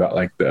show about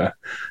like I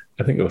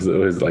think it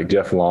was like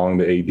Jeff Long,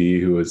 the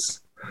AD, who was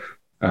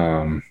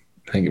I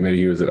think maybe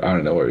he was I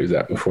don't know where he was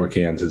at before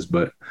Kansas,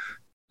 but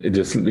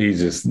he's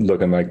just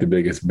looking like the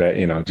biggest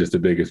just the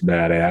biggest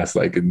badass,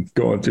 like, and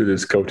going through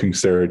this coaching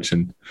search.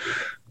 And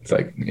it's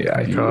like, yeah,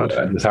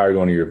 it's hard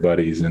going to your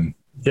buddies. And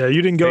yeah,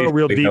 you didn't go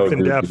real deep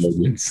in depth.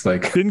 It's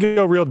like, didn't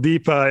go real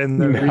deep in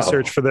the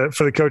research for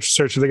the coach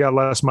search. They got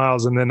Les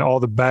Miles, and then all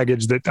the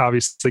baggage that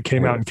obviously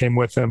came out and came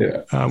with him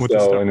with the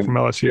stuff from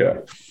LSU. Yeah,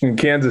 in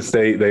Kansas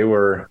State,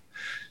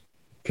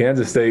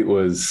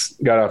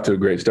 got off to a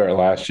great start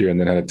last year, and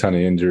then had a ton of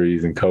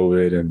injuries and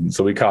COVID, and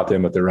so we caught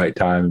them at the right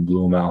time and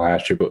blew them out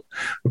last year. But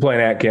we're playing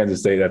at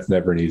Kansas State. That's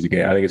never an easy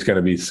game. I think it's going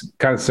to be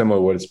kind of similar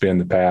to what it's been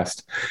the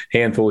past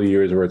handful of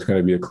years, where it's going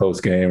to be a close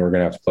game. We're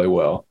going to have to play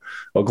well.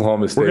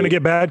 Oklahoma State. We're going to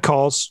get bad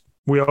calls.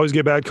 We always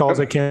get bad calls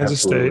at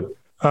Kansas State.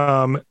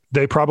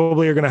 They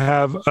probably are going to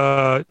have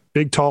a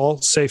big, tall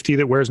safety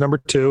that wears number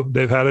 2.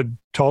 They've had a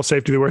tall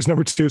safety that wears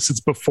number 2 since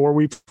before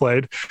we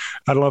played.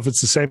 I don't know if it's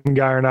the same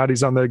guy or not.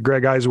 He's on the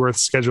Greg Eisworth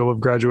schedule of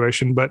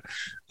graduation, but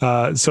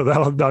so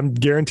I'm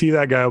guarantee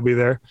that guy will be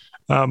there.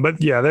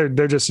 But yeah,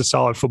 they're just a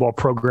solid football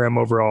program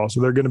overall.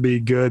 So they're going to be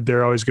good.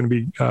 They're always going to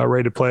be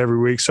ready to play every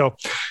week. So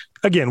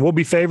again, we'll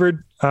be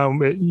favored.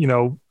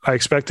 I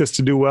expect us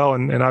to do well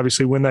and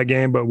obviously win that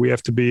game, but we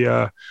have to be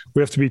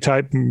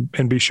tight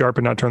and be sharp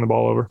and not turn the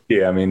ball over.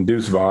 Yeah, I mean,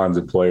 Deuce Vaughn's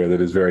a player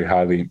that is very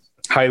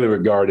highly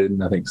regarded,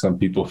 and I think some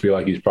people feel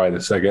like he's probably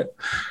the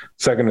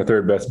second or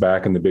third best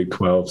back in the Big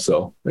 12.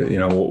 So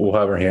we'll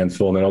have our hands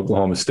full. And then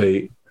Oklahoma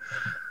State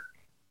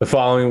the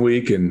following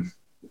week, and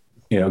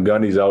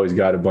Gundy's always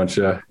got a bunch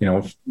of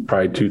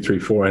probably 2, 3,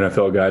 4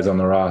 NFL guys on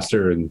the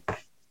roster, and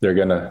they're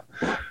gonna.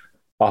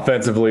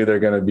 Offensively, they're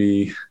going to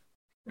be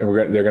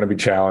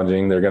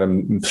challenging. They're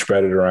going to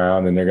spread it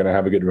around, and they're going to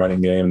have a good running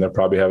game. They'll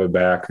probably have a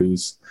back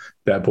who's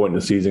at that point in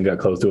the season got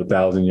close to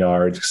 1,000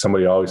 yards.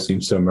 Somebody always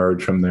seems to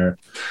emerge from there.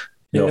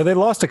 Yeah, they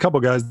lost a couple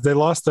guys. They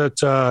lost that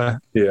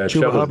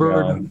Chuba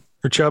Hubbard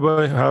or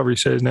Chuba, however you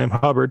say his name,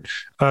 Hubbard.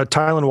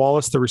 Tylan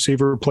Wallace, the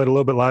receiver, played a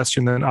little bit last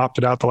year and then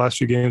opted out the last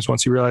few games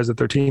once he realized that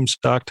their team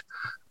sucked.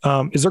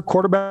 Is their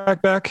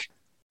quarterback back?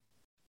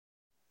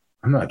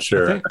 I'm not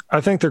sure. I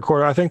think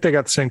they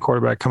got the same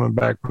quarterback coming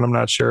back, but I'm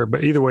not sure.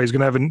 But either way, he's going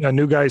to have a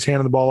new guy he's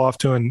handing the ball off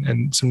to,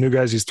 and some new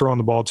guys he's throwing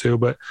the ball to.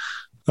 But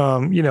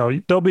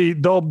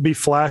they'll be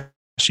flashy.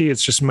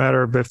 It's just a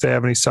matter of if they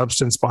have any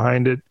substance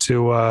behind it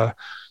to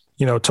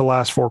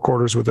last 4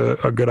 quarters with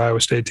a good Iowa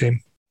State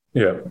team.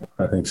 Yeah,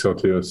 I think so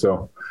too.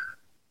 So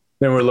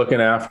then we're looking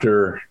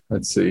after,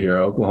 let's see here,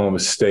 Oklahoma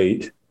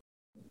State.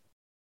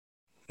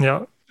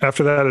 Yeah.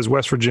 After that is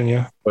West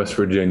Virginia.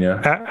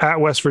 At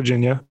West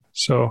Virginia.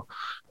 So,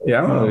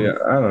 yeah, I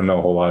don't know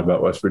a whole lot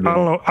about West Virginia.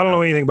 I don't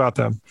know anything about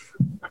them.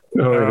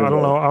 I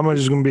don't know. I'm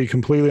just going to be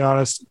completely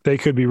honest. They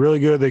could be really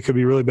good. They could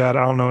be really bad.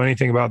 I don't know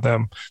anything about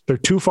them. They're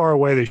too far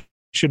away. They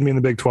shouldn't be in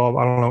the Big 12.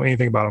 I don't know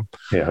anything about them.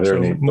 Yeah,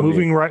 they're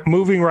moving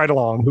right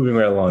along.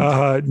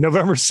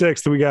 November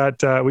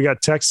 6th, we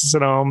got Texas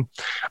at home.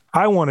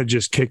 I want to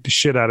just kick the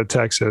shit out of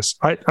Texas.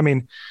 I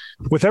mean,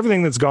 with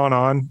everything that's gone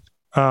on,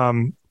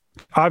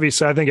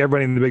 obviously, I think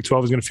everybody in the Big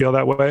 12 is going to feel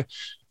that way.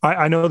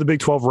 I know the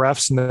Big 12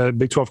 refs and the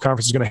Big 12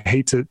 conference is going to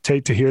hate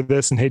to hear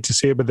this and hate to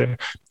see it, but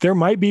there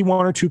might be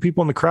 1 or 2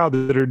 people in the crowd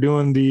that are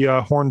doing the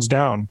horns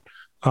down.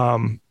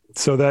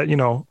 So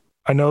that,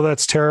 I know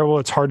that's terrible.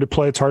 It's hard to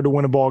play. It's hard to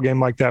win a ball game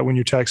like that when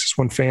you're Texas,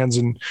 when fans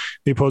and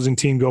the opposing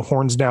team go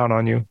horns down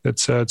on you.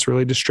 It's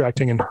really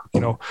distracting and,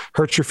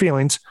 hurts your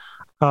feelings.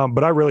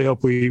 But I really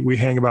hope we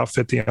hang about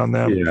 50 on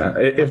them. Yeah,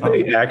 if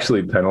they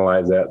actually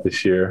penalize that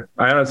this year,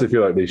 I honestly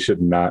feel like they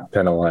should not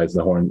penalize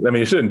the horn. I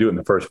mean, you shouldn't do it in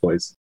the first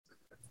place.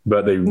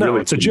 But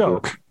it's a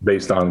joke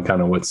based on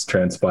kind of what's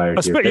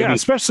transpired here. Yeah,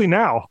 especially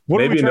now.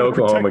 Maybe in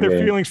Oklahoma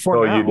their feelings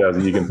for now? You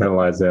doesn't. You can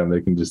penalize them. They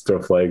can just throw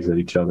flags at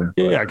each other.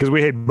 Yeah, because we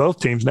hate both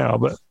teams now.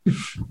 But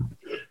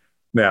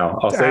now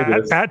I'll say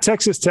this at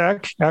Texas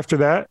Tech. After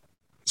that,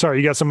 sorry,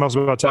 you got something else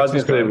about Texas? I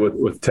was going to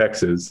say with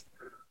Texas,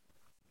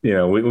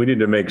 we need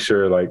to make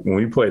sure, like when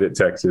we played at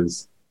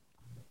Texas,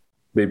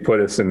 they put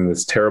us in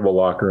this terrible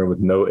locker room with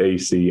no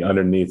AC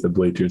underneath the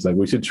bleachers. Like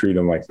we should treat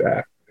them like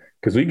that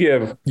because we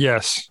give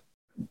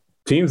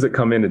teams that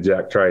come into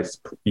Jack Trice,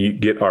 you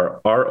get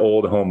our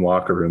old home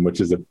locker room,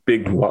 which is a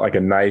big, like a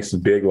nice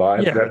big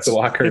lot. Yeah, that's the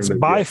locker room. It's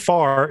by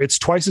far, it's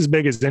twice as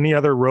big as any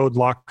other road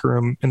locker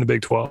room in the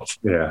Big 12.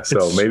 Yeah,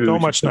 so it's maybe so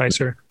much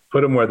nicer.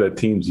 Put them where the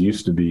teams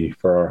used to be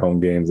for our home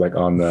games, like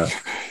on the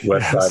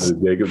west side of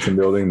the Jacobson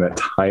building. That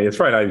tiny, it's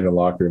probably not even a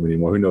locker room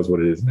anymore. Who knows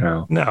what it is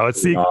now? No,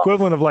 it's the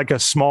equivalent of like a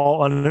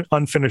small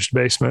unfinished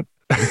basement.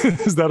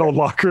 Is that old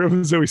locker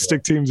rooms that we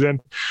stick teams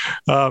in?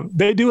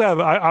 They do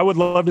have. I would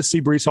love to see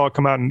Breece Hall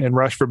come out and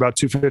rush for about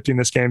 250 in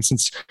this game,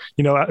 since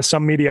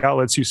some media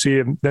outlets you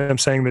see them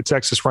saying that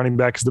Texas running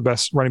back is the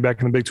best running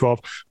back in the Big 12,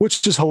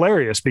 which is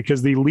hilarious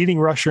because the leading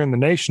rusher in the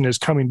nation is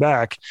coming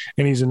back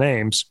and he's in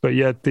Ames, but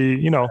yet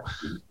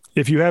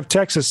if you have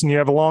Texas and you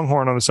have a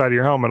Longhorn on the side of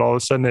your helmet, all of a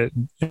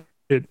sudden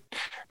it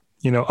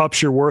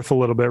ups your worth a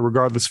little bit,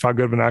 regardless of how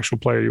good of an actual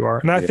player you are.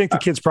 And I think the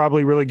kid's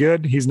probably really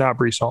good. He's not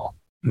Breece Hall.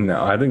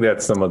 No, I think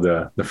that's some of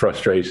the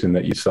frustration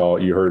that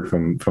you heard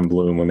from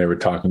Bloom when they were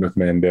talking with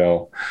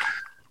Mandel,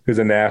 who's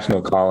a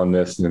national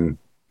columnist, and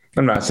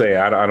I'm not saying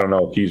I don't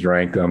know if he's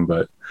ranked them,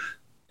 but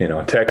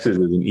Texas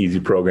is an easy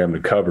program to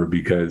cover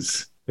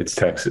because it's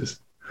Texas.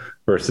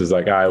 Versus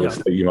like Iowa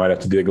State, you might have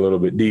to dig a little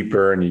bit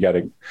deeper, and you got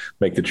to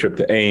make the trip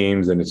to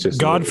Ames, and it's just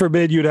God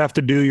forbid you'd have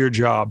to do your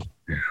job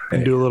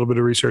and do a little bit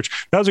of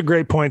research. That was a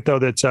great point, though,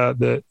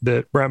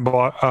 that Brent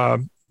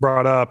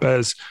brought up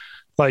as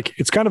like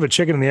it's kind of a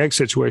chicken and the egg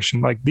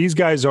situation. Like these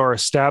guys are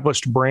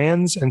established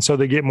brands, and so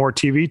they get more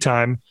TV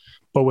time.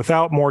 But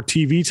without more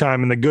TV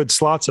time in the good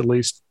slots, at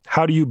least,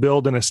 how do you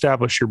build and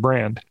establish your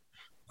brand?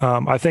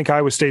 I think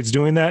Iowa State's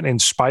doing that in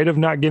spite of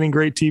not getting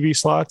great TV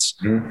slots.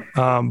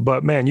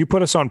 But man, you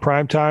put us on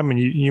prime time and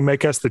you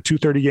make us the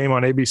 2:30 game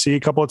on ABC a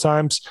couple of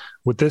times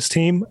with this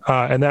team.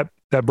 And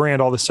that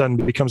brand all of a sudden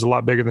becomes a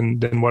lot bigger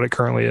than what it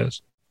currently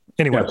is.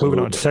 Anyway, Absolutely.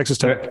 Moving on to Texas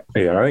Tech.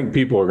 Yeah, I think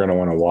people are going to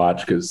want to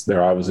watch because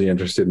they're obviously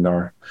interested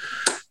in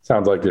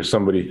sounds like there's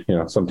somebody,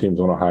 some teams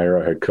want to hire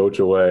a head coach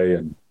away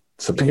and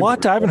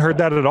what? I haven't heard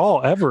that at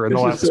all ever in the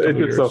last couple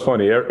years. It's so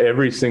funny.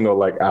 Every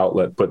single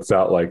outlet puts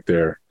out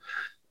their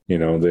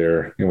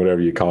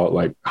whatever you call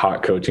it,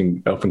 hot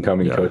coaching, up and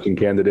coming coaching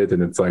candidate.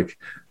 And it's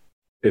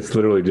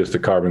literally just a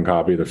carbon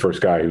copy of the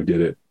first guy who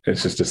did it.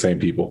 It's just the same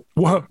people.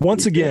 Well,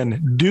 once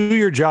again, do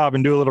your job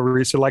and do a little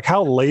research. Like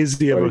how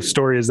lazy of a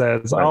story is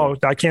that? It's,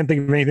 I can't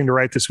think of anything to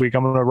write this week.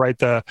 I'm going to write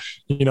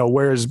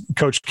where's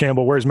Coach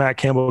Campbell? Where's Matt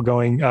Campbell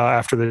going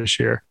after this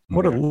year?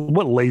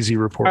 What lazy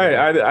report.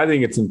 I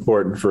think it's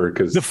important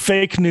because the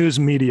fake news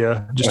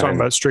media, just talking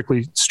about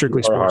strictly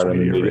sports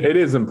media. It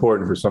is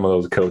important for some of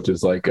those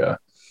coaches I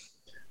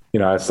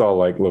saw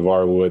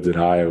LeVar Woods at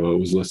Iowa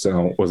was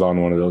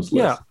on one of those lists.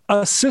 Yeah,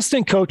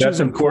 assistant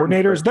coaches and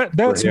coordinators.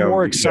 That's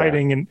more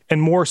exciting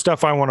and more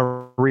stuff I want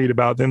to read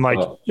about than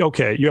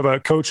okay, you have a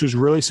coach who's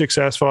really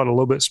successful at a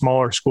little bit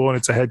smaller school and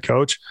it's a head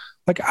coach.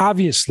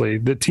 Obviously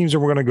the teams are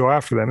going to go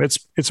after them.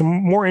 It's a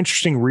more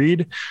interesting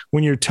read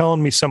when you're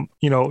telling me some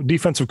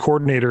defensive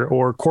coordinator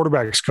or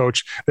quarterbacks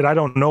coach that I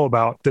don't know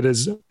about that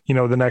is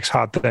the next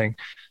hot thing.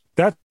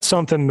 That's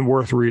something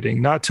worth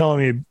reading. Not telling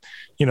me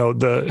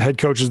the head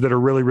coaches that are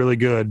really, really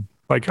good.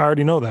 I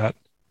already know that.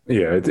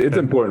 Yeah, it's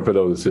important for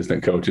those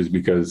assistant coaches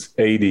because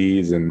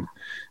ADs and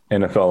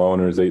NFL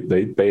owners,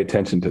 they pay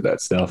attention to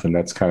that stuff. And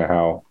that's kind of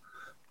how,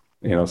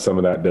 some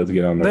of that does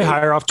get on there. They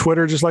hire off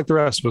Twitter just like the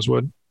rest of us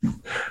would.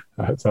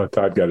 That's how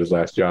Todd got his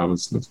last job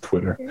was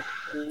Twitter.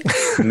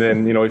 And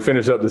then, we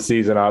finished up the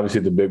season,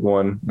 obviously the big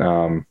one,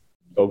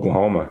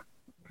 Oklahoma.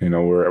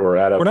 We're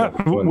at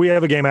Oklahoma. We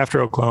have a game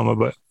after Oklahoma,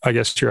 but I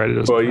guess you're right.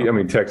 It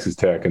well, Texas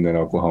Tech and then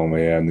Oklahoma,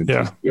 and then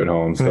TCU at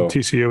home. So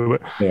TCU,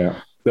 but yeah.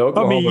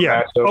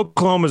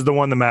 Oklahoma is the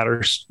one that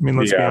matters.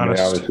 Let's be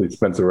honest. Obviously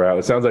Spencer Rattler.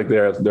 It sounds like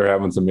they're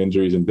having some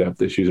injuries and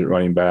depth issues at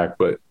running back,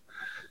 but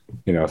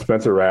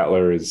Spencer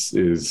Rattler is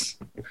he's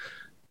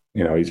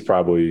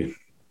probably,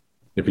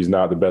 if he's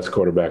not the best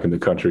quarterback in the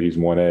country, he's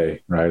 1A,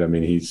 right?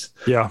 He's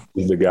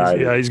the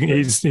guy.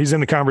 He's in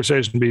the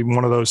conversation to be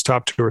one of those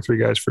top 2 or 3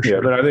 guys for sure.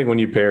 Yeah, but I think when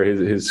you pair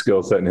his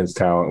skill set and his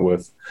talent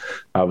with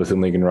obviously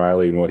Lincoln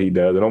Riley and what he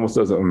does, it almost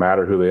doesn't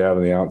matter who they have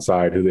on the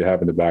outside, who they have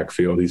in the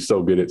backfield. He's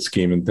so good at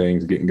scheming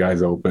things, getting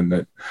guys open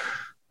that,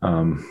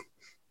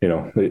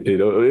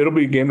 it'll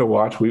be a game to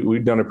watch.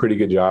 We've done a pretty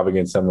good job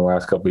against them the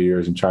last couple of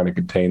years and trying to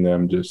contain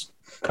them. Just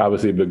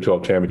obviously a Big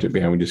 12 championship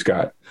game.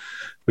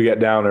 We got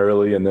down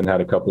early and then had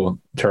a couple of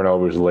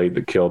turnovers late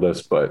that killed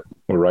us, but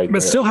we're right there.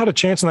 But still had a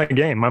chance in that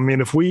game.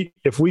 If we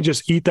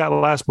just eat that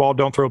last ball,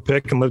 don't throw a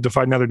pick and live to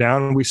fight another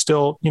down, we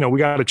still, we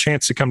got a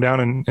chance to come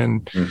down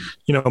and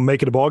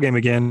make it a ball game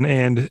again.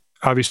 And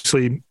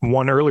obviously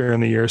won earlier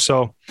in the year.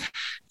 So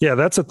yeah,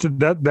 that's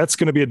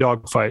going to be a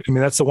dogfight.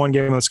 That's the one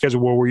game on the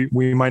schedule where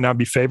we might not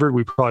be favored.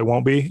 We probably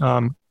won't be,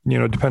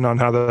 depending on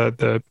how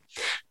the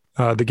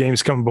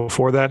games come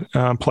before that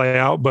play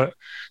out, but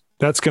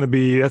that's going to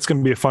be a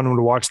fun one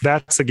to watch.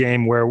 That's a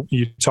game where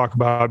you talk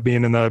about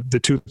being in the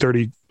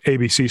 2:30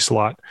 ABC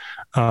slot.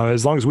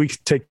 As long as we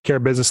take care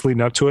of business leading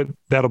up to it,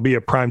 that'll be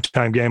a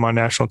primetime game on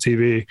national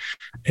TV.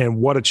 And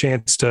what a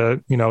chance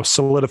to,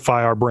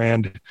 solidify our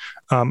brand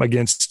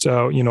against,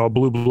 a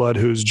blue blood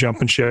who's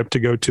jumping ship to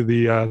go to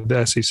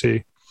the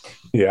SEC.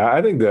 Yeah,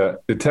 I think the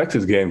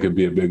Texas game could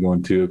be a big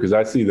one too, because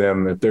I see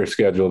them, if they're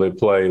scheduled, they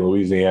play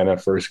Louisiana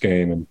first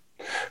game, and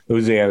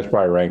Louisiana's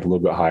probably ranked a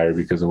little bit higher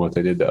because of what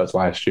they did to us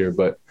last year,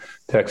 but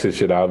Texas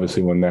should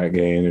obviously win that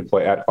game. They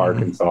play at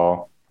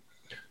Arkansas.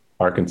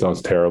 Arkansas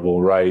is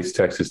terrible. Rice,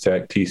 Texas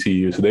Tech,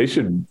 TCU. So they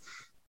should,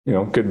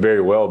 could very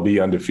well be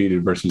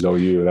undefeated versus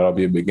OU. That'll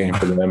be a big game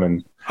for them.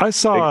 And I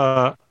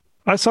saw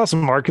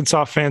some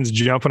Arkansas fans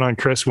jumping on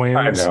Chris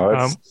Williams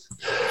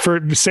for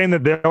saying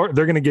that they're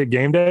going to get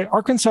game day.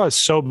 Arkansas is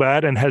so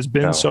bad and has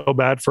been so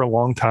bad for a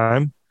long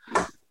time.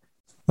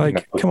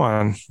 Come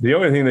on. The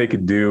only thing they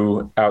could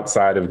do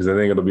outside of, because I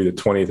think it'll be the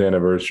 20th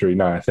anniversary.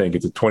 No, I think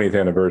it's the 20th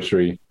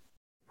anniversary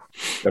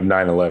of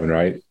 9/11,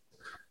 right?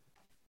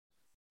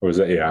 Or was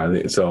that?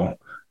 Yeah. So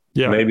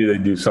maybe they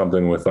do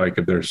something with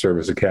if their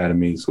service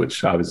academies,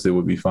 which obviously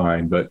would be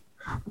fine, but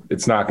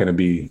it's not going to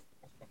be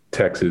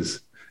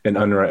Texas and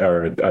a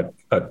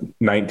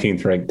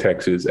 19th ranked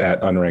Texas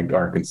at unranked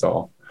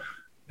Arkansas.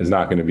 is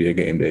not going to be a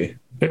game day.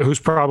 Who's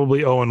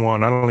probably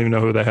 0-1. I don't even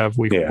know who they have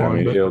week 1. I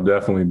mean, it'll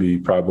definitely be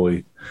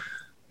probably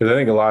because I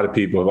think a lot of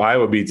people, if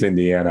Iowa beats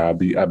Indiana,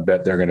 I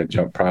bet they're going to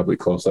jump probably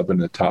close up in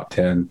the top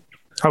 10.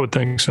 I would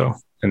think so.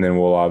 And then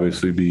we'll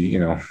obviously be,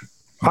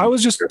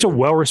 Iowa's just a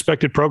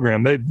well-respected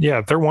program. If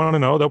they're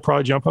 1-0, they'll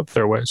probably jump up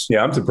their ways.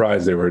 Yeah, I'm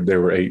surprised they were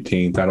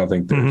 18th. I don't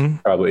think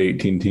there's probably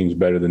 18 teams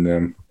better than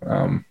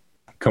them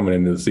coming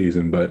into the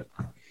season. But,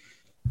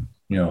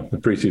 the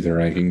preseason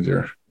rankings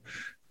are –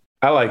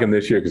 I like them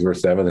this year because we're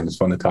 7th and it's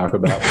fun to talk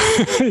about.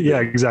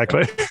 Yeah,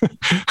 exactly.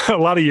 A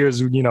lot of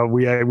years,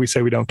 we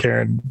say we don't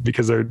care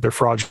because they're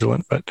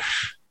fraudulent. But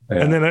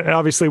And then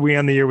obviously we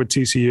end the year with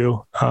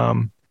TCU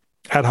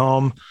at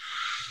home.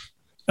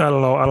 I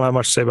don't have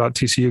much to say about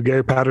TCU.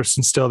 Gary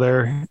Patterson's still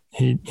there.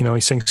 He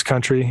sings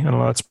country. I don't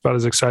know. That's about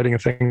as exciting a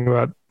thing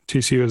about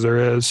TCU as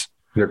there is.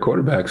 Their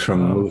quarterback's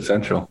from Louis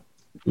Central.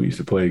 We used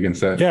to play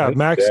against that. Yeah,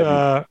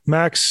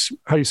 Max.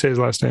 How do you say his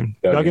last name?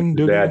 Duggan.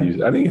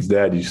 I think his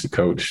dad used to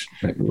coach.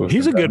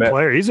 He's a good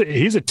player.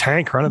 He's a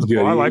tank running the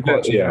ball. I like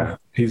watching him. Yeah,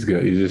 he's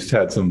good. He just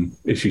had some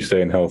issues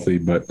staying healthy,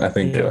 but I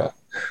think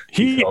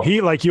he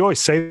like you always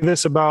say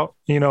this about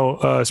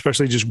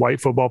especially just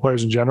white football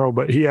players in general,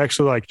 but he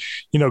actually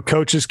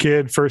coach's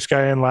kid, first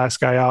guy in,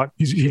 last guy out.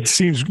 He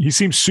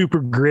seems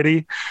super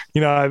gritty.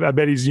 I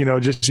bet he's he's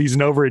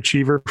an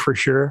overachiever for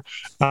sure.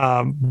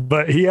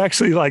 But he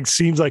actually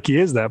seems like he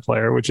is that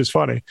player, which is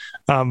funny.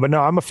 But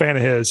no, I'm a fan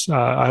of his.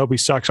 I hope he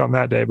sucks on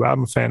that day, but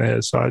I'm a fan of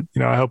his. So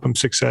I hope him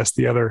success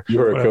the other you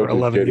were a coach's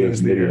 11 kid, games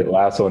of the year.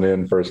 Last one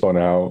in, first one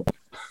out.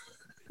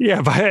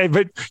 Yeah,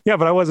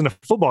 but I wasn't a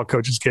football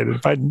coach's kid.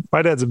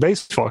 My dad's a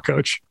baseball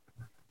coach.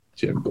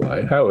 Jim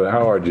Blythe. How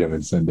are Jim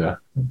and Cinda?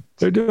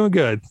 They're doing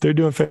good. They're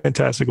doing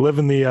fantastic.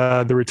 Living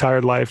the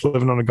retired life,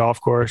 living on a golf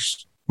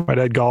course. My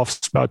dad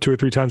golfs about 2 or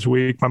 3 times a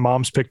week. My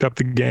mom's picked up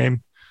the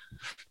game.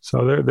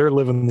 So they're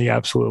living the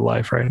absolute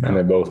life right now. And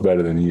they're both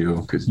better than you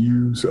because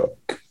you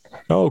suck.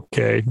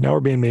 Okay, now we're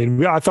being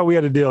mean. I thought we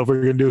had a deal if we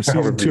were going to do a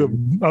season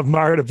 2 of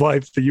Meyer to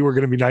Blythe that you were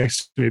going to be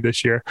nice to me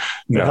this year.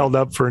 No. It held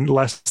up for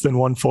less than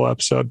 1 full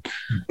episode.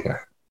 Okay.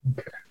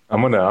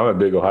 I'm a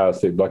big Ohio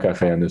State Buckeye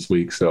fan this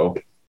week, so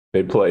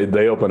they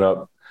open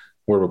up.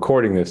 We're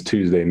recording this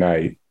Tuesday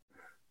night.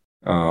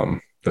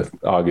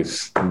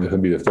 August, it'll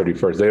be the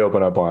 31st. They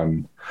open up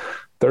on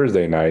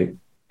Thursday night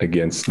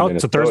against Minnesota.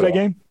 It's a Thursday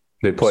game?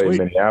 They play in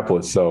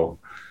Minneapolis, so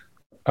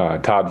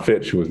Todd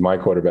Fitch, who was my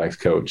quarterback's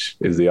coach,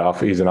 he's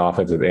an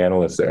offensive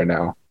analyst there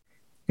now.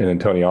 And then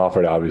Tony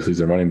Alford, obviously, is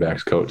the running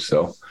backs coach.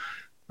 So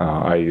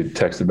I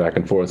texted back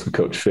and forth with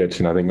Coach Fitch,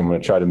 and I think I'm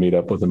going to try to meet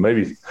up with him.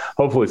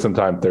 Hopefully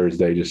sometime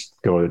Thursday, just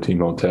go to the team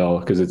hotel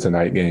because it's a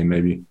night game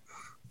maybe.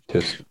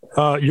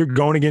 You're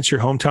going against your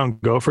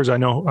hometown Gophers. I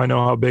know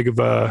how big of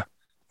a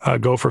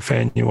Gopher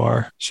fan you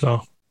are.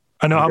 So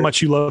I know how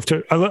much you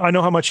I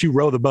know how much you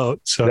row the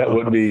boat. So that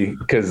would be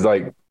because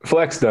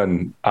Fleck's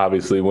done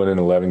obviously winning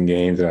 11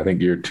 games, and I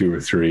think you're 2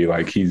 or 3.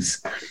 I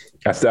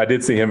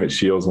did see him at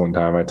Shields one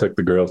time. I took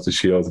the girls to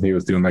Shields, and he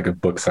was doing a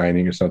book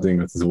signing or something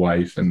with his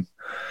wife, and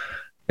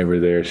they were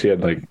there. She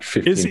had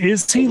 15.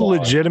 Is he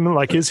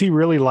legitimate? Is he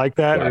really like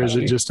that, or is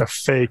it just a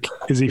fake?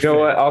 Is he?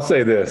 What? I'll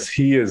say this: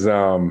 he is.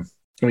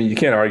 You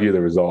can't argue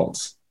the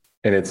results.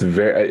 And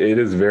it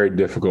is very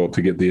difficult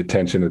to get the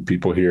attention of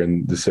people here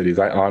in the cities.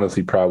 I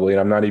honestly probably, and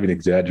I'm not even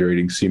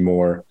exaggerating, see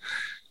more.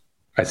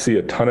 I see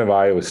a ton of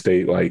Iowa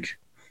State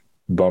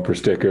bumper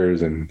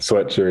stickers and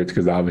sweatshirts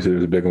because obviously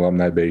there's a big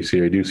alumni base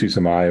here. I do see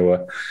some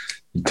Iowa.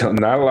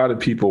 Not a lot of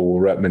people will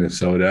rep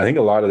Minnesota. I think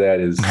a lot of that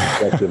is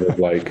reflective of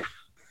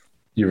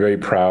you're very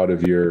proud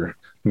of your.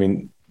 I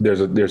mean,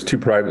 there's 2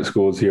 private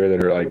schools here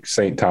that are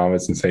St.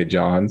 Thomas and St.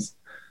 John's.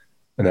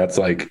 And that's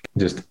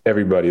just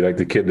everybody.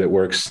 The kid that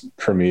works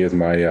for me as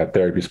my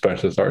therapy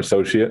specialist, our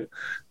associate,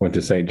 went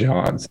to St.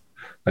 John's.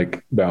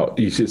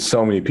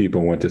 So many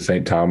people went to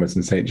St. Thomas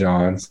and St.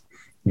 John's.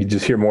 You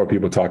just hear more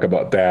people talk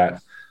about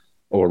that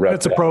or rep.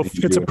 It's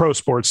a pro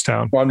sports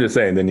town. Well, I'm just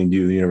saying, then you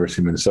do the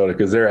University of Minnesota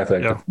because their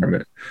athletic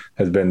department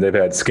they've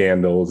had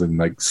scandals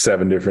and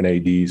 7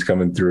 different ADs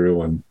coming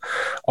through and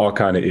all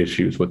kind of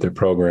issues with their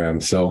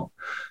program. So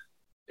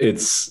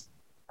it's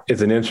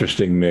an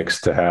interesting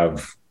mix to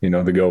have.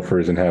 The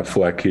Gophers and have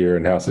Fleck here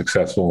and how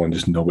successful and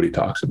just nobody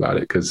talks about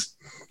it because,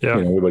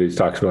 everybody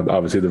talks about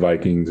obviously the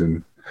Vikings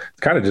and it's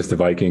kind of just the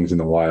Vikings in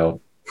the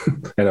wild.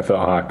 NFL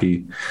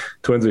hockey.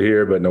 Twins are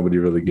here, but nobody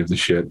really gives a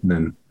shit. And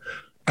then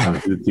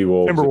the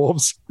T-Wolves.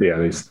 Timberwolves.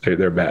 Yeah,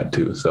 they're bad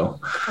too. So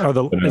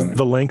is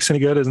the Lynx any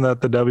good? Isn't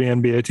that the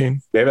WNBA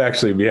team? They've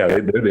actually,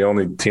 they're the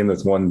only team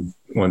that's won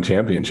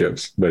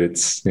championships, but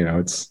it's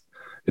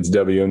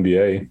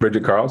WNBA.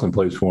 Bridget Carlson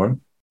plays for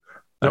them.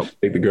 Nope.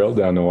 Take the girls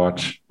down to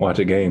watch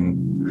a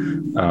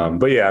game.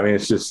 But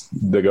it's just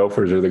the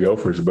Gophers are the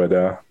Gophers.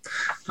 But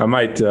I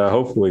might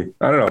hopefully,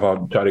 I don't know if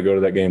I'll try to go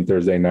to that game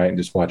Thursday night and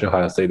just watch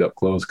Ohio State up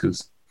close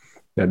because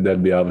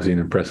that'd be obviously an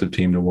impressive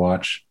team to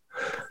watch.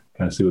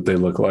 Kind of see what they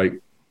look like.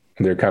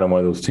 They're kind of one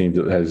of those teams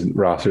that has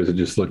rosters that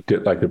just look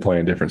like they're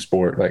playing a different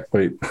sport.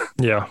 Wait,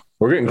 yeah,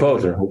 we're getting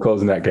closer. We're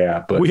closing that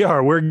gap. But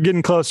we're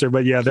getting closer.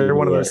 But they're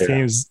one of those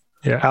teams.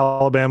 Yeah,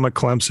 Alabama,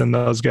 Clemson,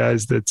 those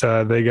guys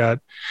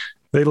that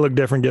they look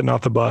different getting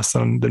off the bus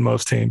than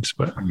most teams.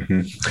 But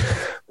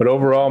but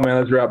overall, man,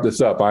 let's wrap this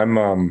up. I've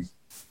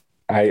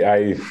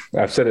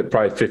said it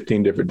probably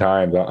 15 different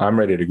times. I'm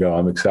ready to go.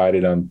 I'm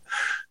excited. I'm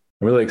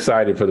really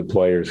excited for the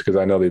players because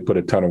I know they put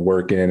a ton of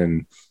work in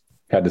and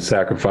had to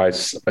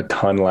sacrifice a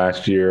ton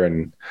last year.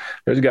 And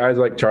there's guys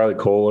like Charlie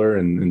Kohler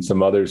and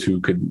some others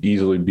who could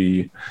easily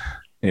be,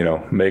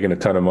 making a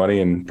ton of money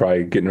and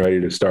probably getting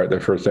ready to start their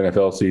first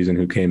NFL season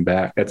who came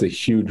back. That's a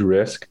huge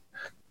risk.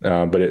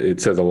 But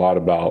it says a lot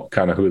about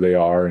kind of who they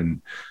are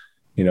and,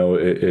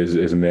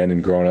 as men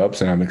and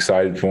grown-ups, and I'm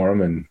excited for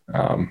them. And,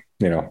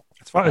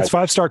 it's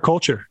 5-star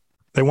culture.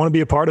 They want to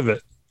be a part of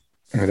it.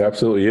 It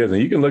absolutely is.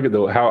 And you can look at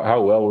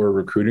how well we're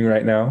recruiting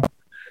right now.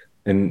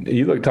 And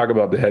you talk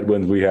about the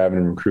headwinds we have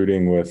in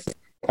recruiting with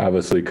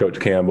obviously Coach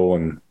Campbell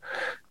and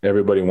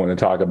everybody wanting to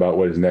talk about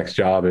what his next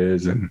job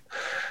is. And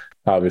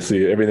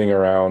obviously everything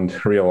around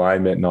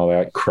realignment and all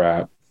that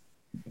crap.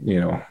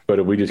 But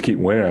if we just keep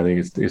winning, I think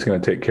it's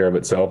going to take care of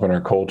itself and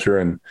our culture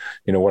and,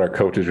 what our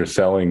coaches are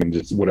selling and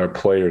just what our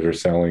players are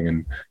selling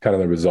and kind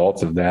of the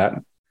results of that.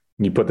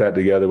 And you put that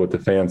together with the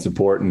fan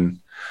support, and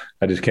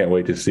I just can't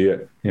wait to see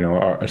it.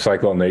 Our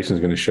Cyclone Nation is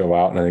going to show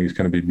out, and I think it's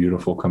going to be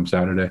beautiful come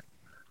Saturday.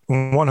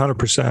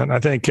 100%. I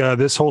think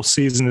this whole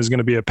season is going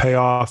to be a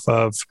payoff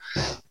of,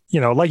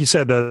 like you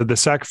said, the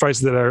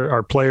sacrifices that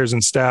our players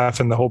and staff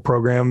and the whole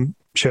program,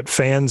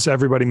 fans,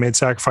 everybody made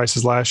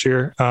sacrifices last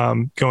year,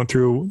 going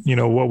through,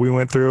 what we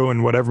went through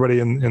and what everybody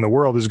in the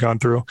world has gone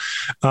through.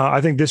 I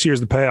think this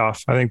year's the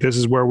payoff. I think this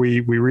is where we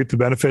reap the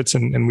benefits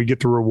and we get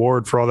the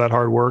reward for all that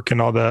hard work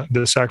and all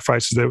the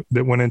sacrifices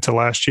that went into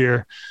last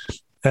year.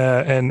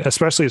 And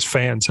especially as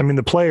fans, I mean,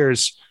 the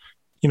players,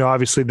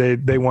 obviously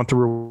they want the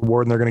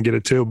reward and they're going to get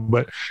it too.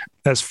 But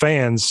as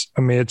fans,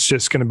 I mean, it's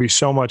just going to be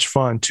so much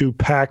fun to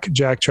pack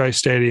Jack Trice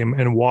Stadium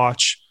and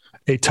watch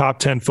a top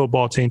 10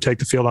 football team take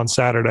the field on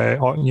Saturday,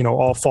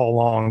 all fall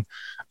long,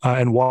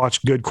 and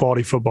watch good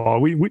quality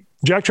football.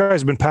 Jack Trice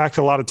has been packed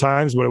a lot of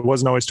times, but it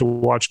wasn't always to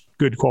watch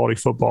good quality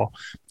football.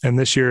 And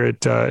this year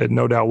it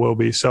no doubt will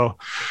be. So,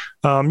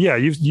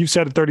 you've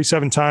said it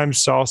 37 times,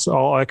 so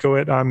I'll echo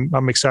it.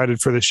 I'm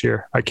excited for this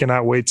year. I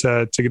cannot wait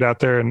to get out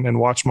there and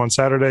watch them on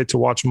Saturday, to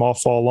watch them all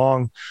fall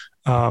long,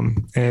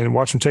 and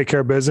watch them take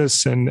care of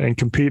business and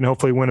compete and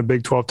hopefully win a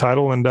Big 12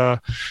 title and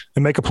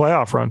make a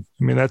playoff run.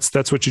 I mean,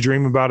 that's what you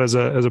dream about as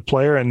a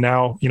player. And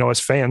now, as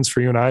fans,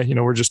 for you and I,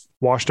 we're just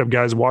washed up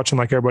guys watching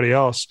like everybody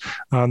else.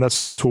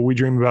 That's what we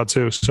dream about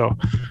too. So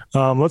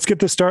let's get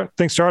this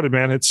thing started,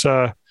 man. It's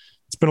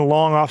been a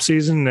long off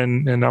season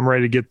and I'm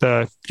ready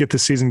to get the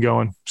season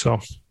going.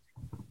 So.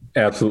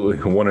 Absolutely.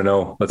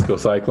 1-0. Let's go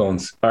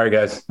Cyclones. All right,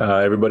 guys.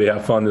 Everybody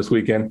have fun this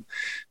weekend.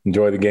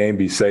 Enjoy the game.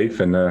 Be safe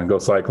and go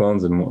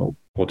Cyclones. And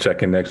we'll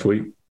check in next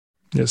week.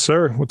 Yes,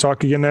 sir. We'll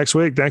talk again next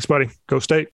week. Thanks, buddy. Go State.